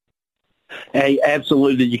 Hey,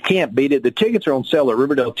 absolutely. You can't beat it. The tickets are on sale at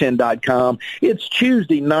Riverdale10.com. It's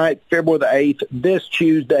Tuesday night, February the 8th, this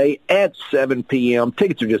Tuesday at 7 p.m.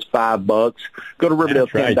 Tickets are just $5. Go to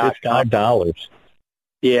Riverdale10.com. That's right, just $5.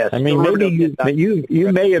 Yes. I mean, maybe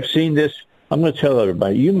you may have seen this. I'm going to tell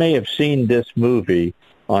everybody, you may have seen this movie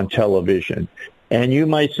on television, and you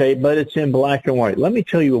might say, but it's in black and white. Let me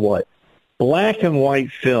tell you what. Black and white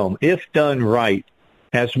film, if done right,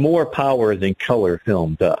 has more power than color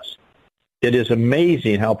film does. It is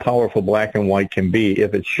amazing how powerful black and white can be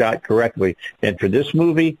if it's shot correctly. And for this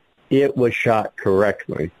movie, it was shot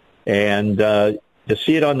correctly. And to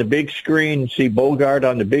see it on the big screen, see Bogart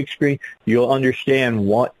on the big screen, you'll understand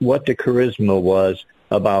what the charisma was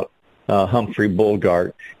about Humphrey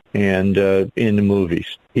Bogart and in the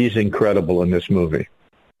movies. He's incredible in this movie.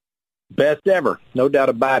 Best ever, no doubt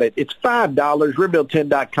about it. It's $5,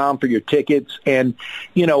 Riverdale10.com for your tickets. And,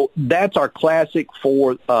 that's our classic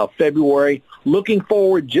for February. Looking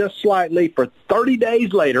forward just slightly for 30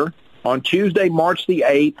 days later, on Tuesday, March the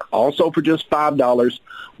 8th, also for just $5,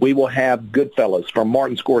 we will have Goodfellas from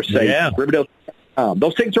Martin Scorsese. Yeah. Riverdale.com.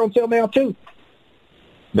 Those tickets are on sale now, too.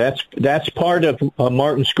 That's part of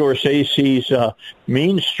Martin Scorsese's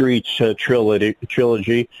Mean Streets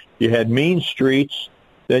trilogy. You had Mean Streets,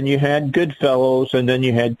 then you had Goodfellas, and then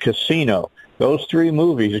you had Casino. Those three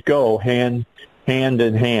movies go hand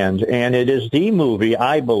in hand, and it is the movie,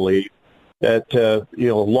 I believe, that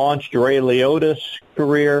launched Ray Liotta's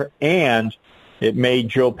career, and it made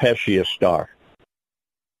Joe Pesci a star.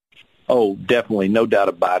 Oh, definitely, no doubt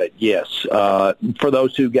about it, yes. For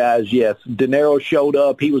those two guys, yes. De Niro showed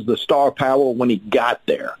up. He was the star power when he got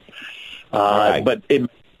there. Right. But it made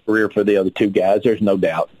a career for the other two guys, there's no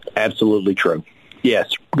doubt. Absolutely true.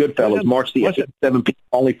 Yes, Goodfellas, March the 8th at 7 p.m.,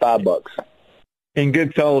 only $5. In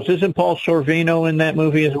Goodfellas, isn't Paul Sorvino in that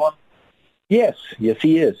movie as well? Yes,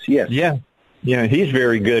 he is, yes. Yeah, he's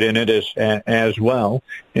very good in it as well.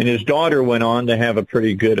 And his daughter went on to have a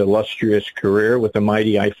pretty good, illustrious career with the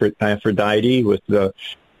Mighty Aphrodite, with the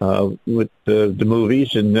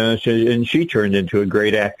movies, and she turned into a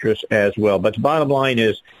great actress as well. But the bottom line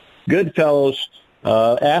is, Goodfellas,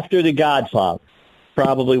 after The Godfather,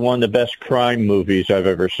 probably one of the best crime movies I've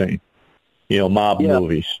ever seen. Mob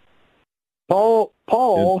movies.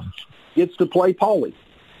 Paul gets to play Paulie.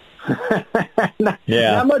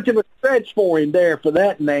 Not much of a stretch for him there for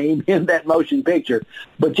that name in that motion picture,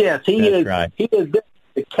 but yes, he is definitely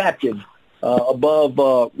the captain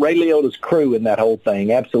above Ray Liotta's crew in that whole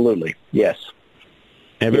thing. Absolutely, yes.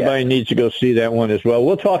 Everybody needs to go see that one as well.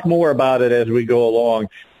 We'll talk more about it as we go along,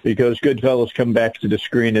 because Goodfellas come back to the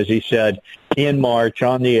screen, as he said, in March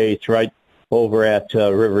on the 8th, right over at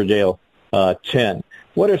Riverdale 10.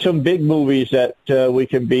 What are some big movies that we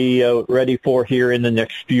can be ready for here in the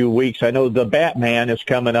next few weeks? I know The Batman is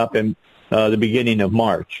coming up in the beginning of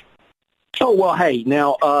March. Oh, well, hey,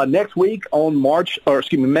 now next week on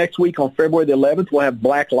February the 11th, we'll have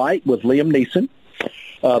Black Light with Liam Neeson.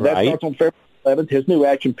 That starts on February 11th, his new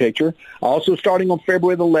action picture. Also starting on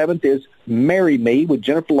February the 11th is Marry Me with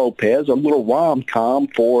Jennifer Lopez, a little rom-com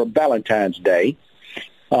for Valentine's Day.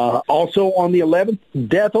 Also on the 11th,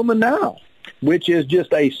 Death on the Nile, which is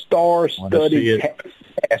just a star-studded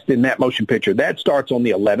cast in that motion picture. That starts on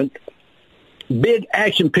the 11th. Big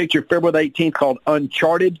action picture February the 18th called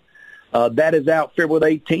Uncharted. That is out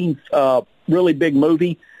February the 18th. Really big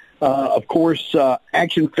movie. Of course,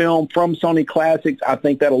 action film from Sony Classics. I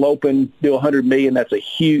think that'll do $100 million. That's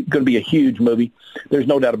going to be a huge movie. There's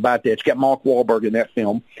no doubt about that. It's got Mark Wahlberg in that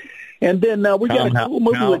film. And then we got a cool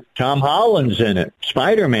movie with Tom Holland's in it.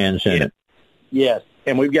 Spider-Man's in it. Yes,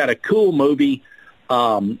 and we've got a cool movie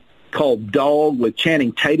called Dog with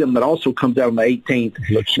Channing Tatum that also comes out on the 18th.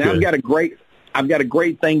 Looks now good. I've got a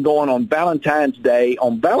great thing going on Valentine's Day.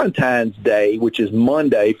 On Valentine's Day, which is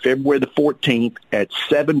Monday, February the 14th at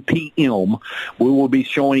 7 p.m., we will be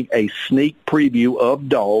showing a sneak preview of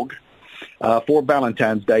Dog for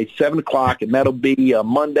Valentine's Day, 7 o'clock, and that'll be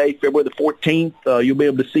Monday, February the 14th. You'll be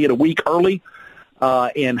able to see it a week early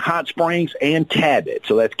in Hot Springs and Cabot.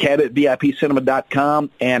 So that's CabotVIPcinema.com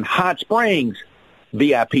and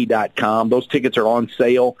HotSpringsVIP.com. Those tickets are on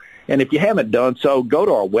sale. And if you haven't done so, go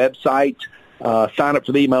to our website. Sign up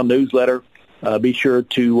for the email newsletter. Be sure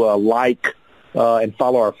to like and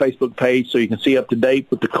follow our Facebook page so you can see up to date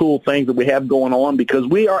with the cool things that we have going on, because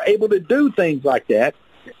we are able to do things like that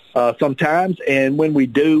sometimes. And when we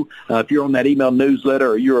do, if you're on that email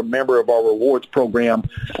newsletter or you're a member of our rewards program,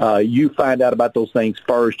 you find out about those things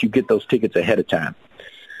first. You get those tickets ahead of time.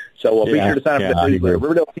 So be sure to sign up for the newsletter,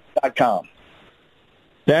 Riverdale.com.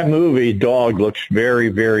 That movie, Dog, looks very,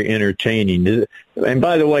 very entertaining. And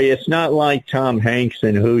by the way, it's not like Tom Hanks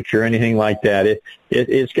and Hooch or anything like that.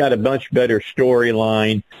 It's got a much better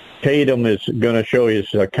storyline. Tatum is going to show his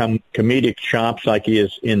comedic chops like he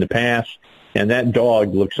is in the past. And that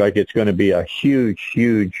Dog looks like it's going to be a huge,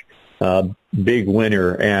 huge, big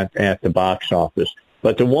winner at the box office.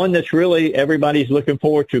 But the one that's really everybody's looking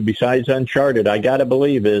forward to, besides Uncharted, I got to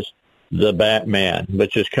believe, is The Batman,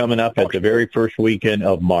 which is coming up at the very first weekend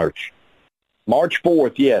of March. March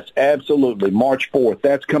 4th, yes, absolutely. March 4th.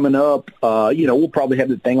 That's coming up. We'll probably have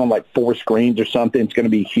the thing on like 4 screens or something. It's going to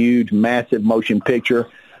be huge, massive motion picture.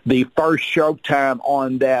 The first showtime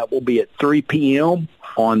on that will be at 3 p.m.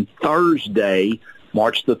 on Thursday,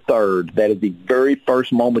 March the 3rd. That is the very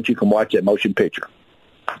first moment you can watch that motion picture.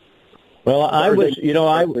 Well, I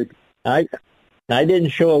didn't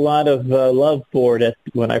show a lot of love for it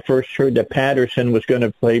when I first heard that Patterson was going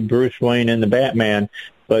to play Bruce Wayne in The Batman.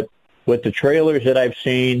 But with the trailers that I've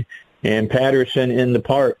seen and Patterson in the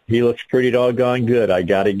part, he looks pretty doggone good. I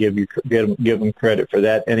got to give him credit for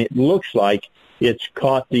that. And it looks like it's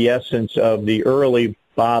caught the essence of the early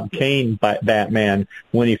Bob Kane Batman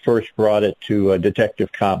when he first brought it to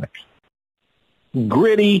Detective Comics.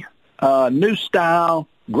 Gritty, new style.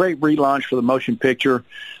 Great relaunch for the motion picture.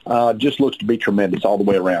 Just looks to be tremendous all the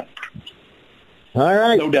way around. All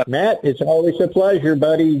right, no doubt. Matt, it's always a pleasure,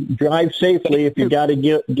 buddy. Drive safely if you got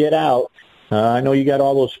to get out. I know you got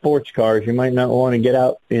all those sports cars. You might not want to get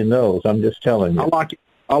out in those. I'm just telling you.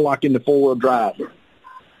 I'll lock in the 4-wheel drive.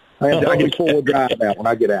 I get 4-wheel drive now when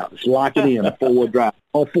I get out. Just lock it in, 4-wheel drive.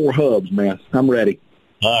 All 4 hubs, man. I'm ready.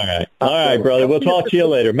 All right, brother. We'll talk to you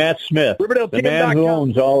later. Matt Smith, the man who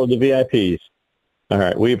owns all of the VIPs. All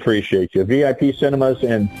right, we appreciate you. VIP Cinemas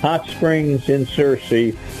in Hot Springs, in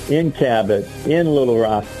Searcy, in Cabot, in Little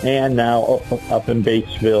Rock, and now up in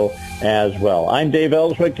Batesville as well. I'm Dave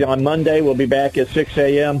Elswick. On Monday, we'll be back at 6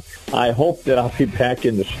 a.m. I hope that I'll be back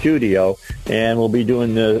in the studio, and we'll be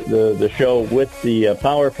doing the show with the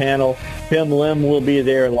power panel. Tim Lim will be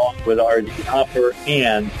there along with R.D. Hopper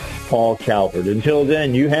and Paul Calvert. Until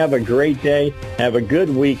then, you have a great day, have a good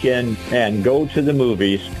weekend, and go to the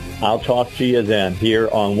movies. I'll talk to you then here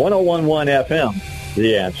on 101.1 FM,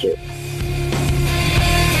 The Answer.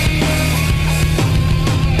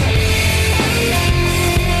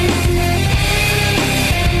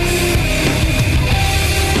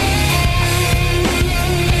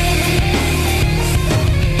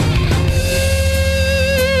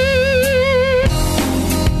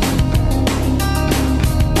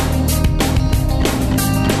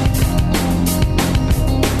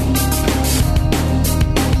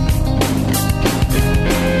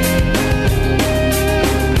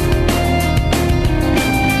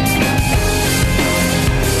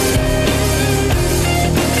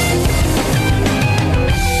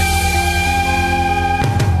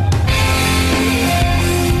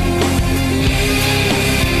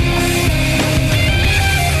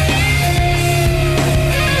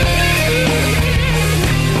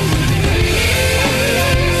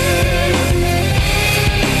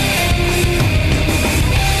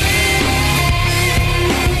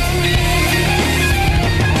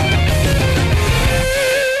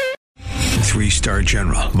 Retired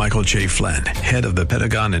General Michael J. Flynn, head of the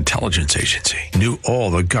Pentagon Intelligence Agency, knew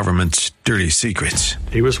all the government's dirty secrets.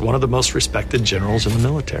 He was one of the most respected generals in the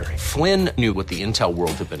military. Flynn knew what the intel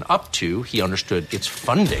world had been up to. He understood its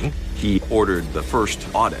funding. He ordered the first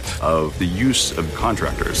audit of the use of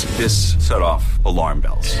contractors. This set off alarm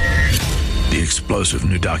bells. The explosive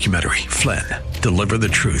new documentary, Flynn, Deliver the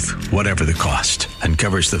Truth, Whatever the Cost,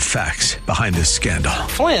 uncovers the facts behind this scandal.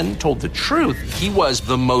 Flynn told the truth. He was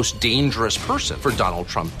the most dangerous person for Donald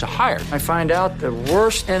Trump to hire. I find out the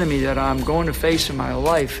worst enemy that I'm going to face in my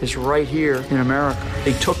life is right here in America.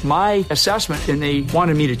 They took my assessment and they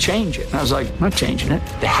wanted me to change it. And I was like, I'm not changing it.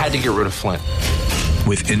 They had to get rid of Flynn.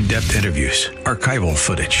 With in-depth interviews, archival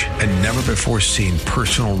footage, and never-before-seen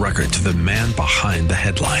personal records of the man behind the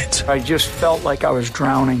headlines. I just felt like I was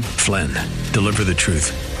drowning. Flynn, Deliver the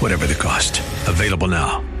Truth, Whatever the Cost. Available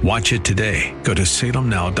now. Watch it today. Go to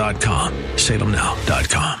salemnow.com.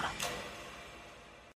 salemnow.com.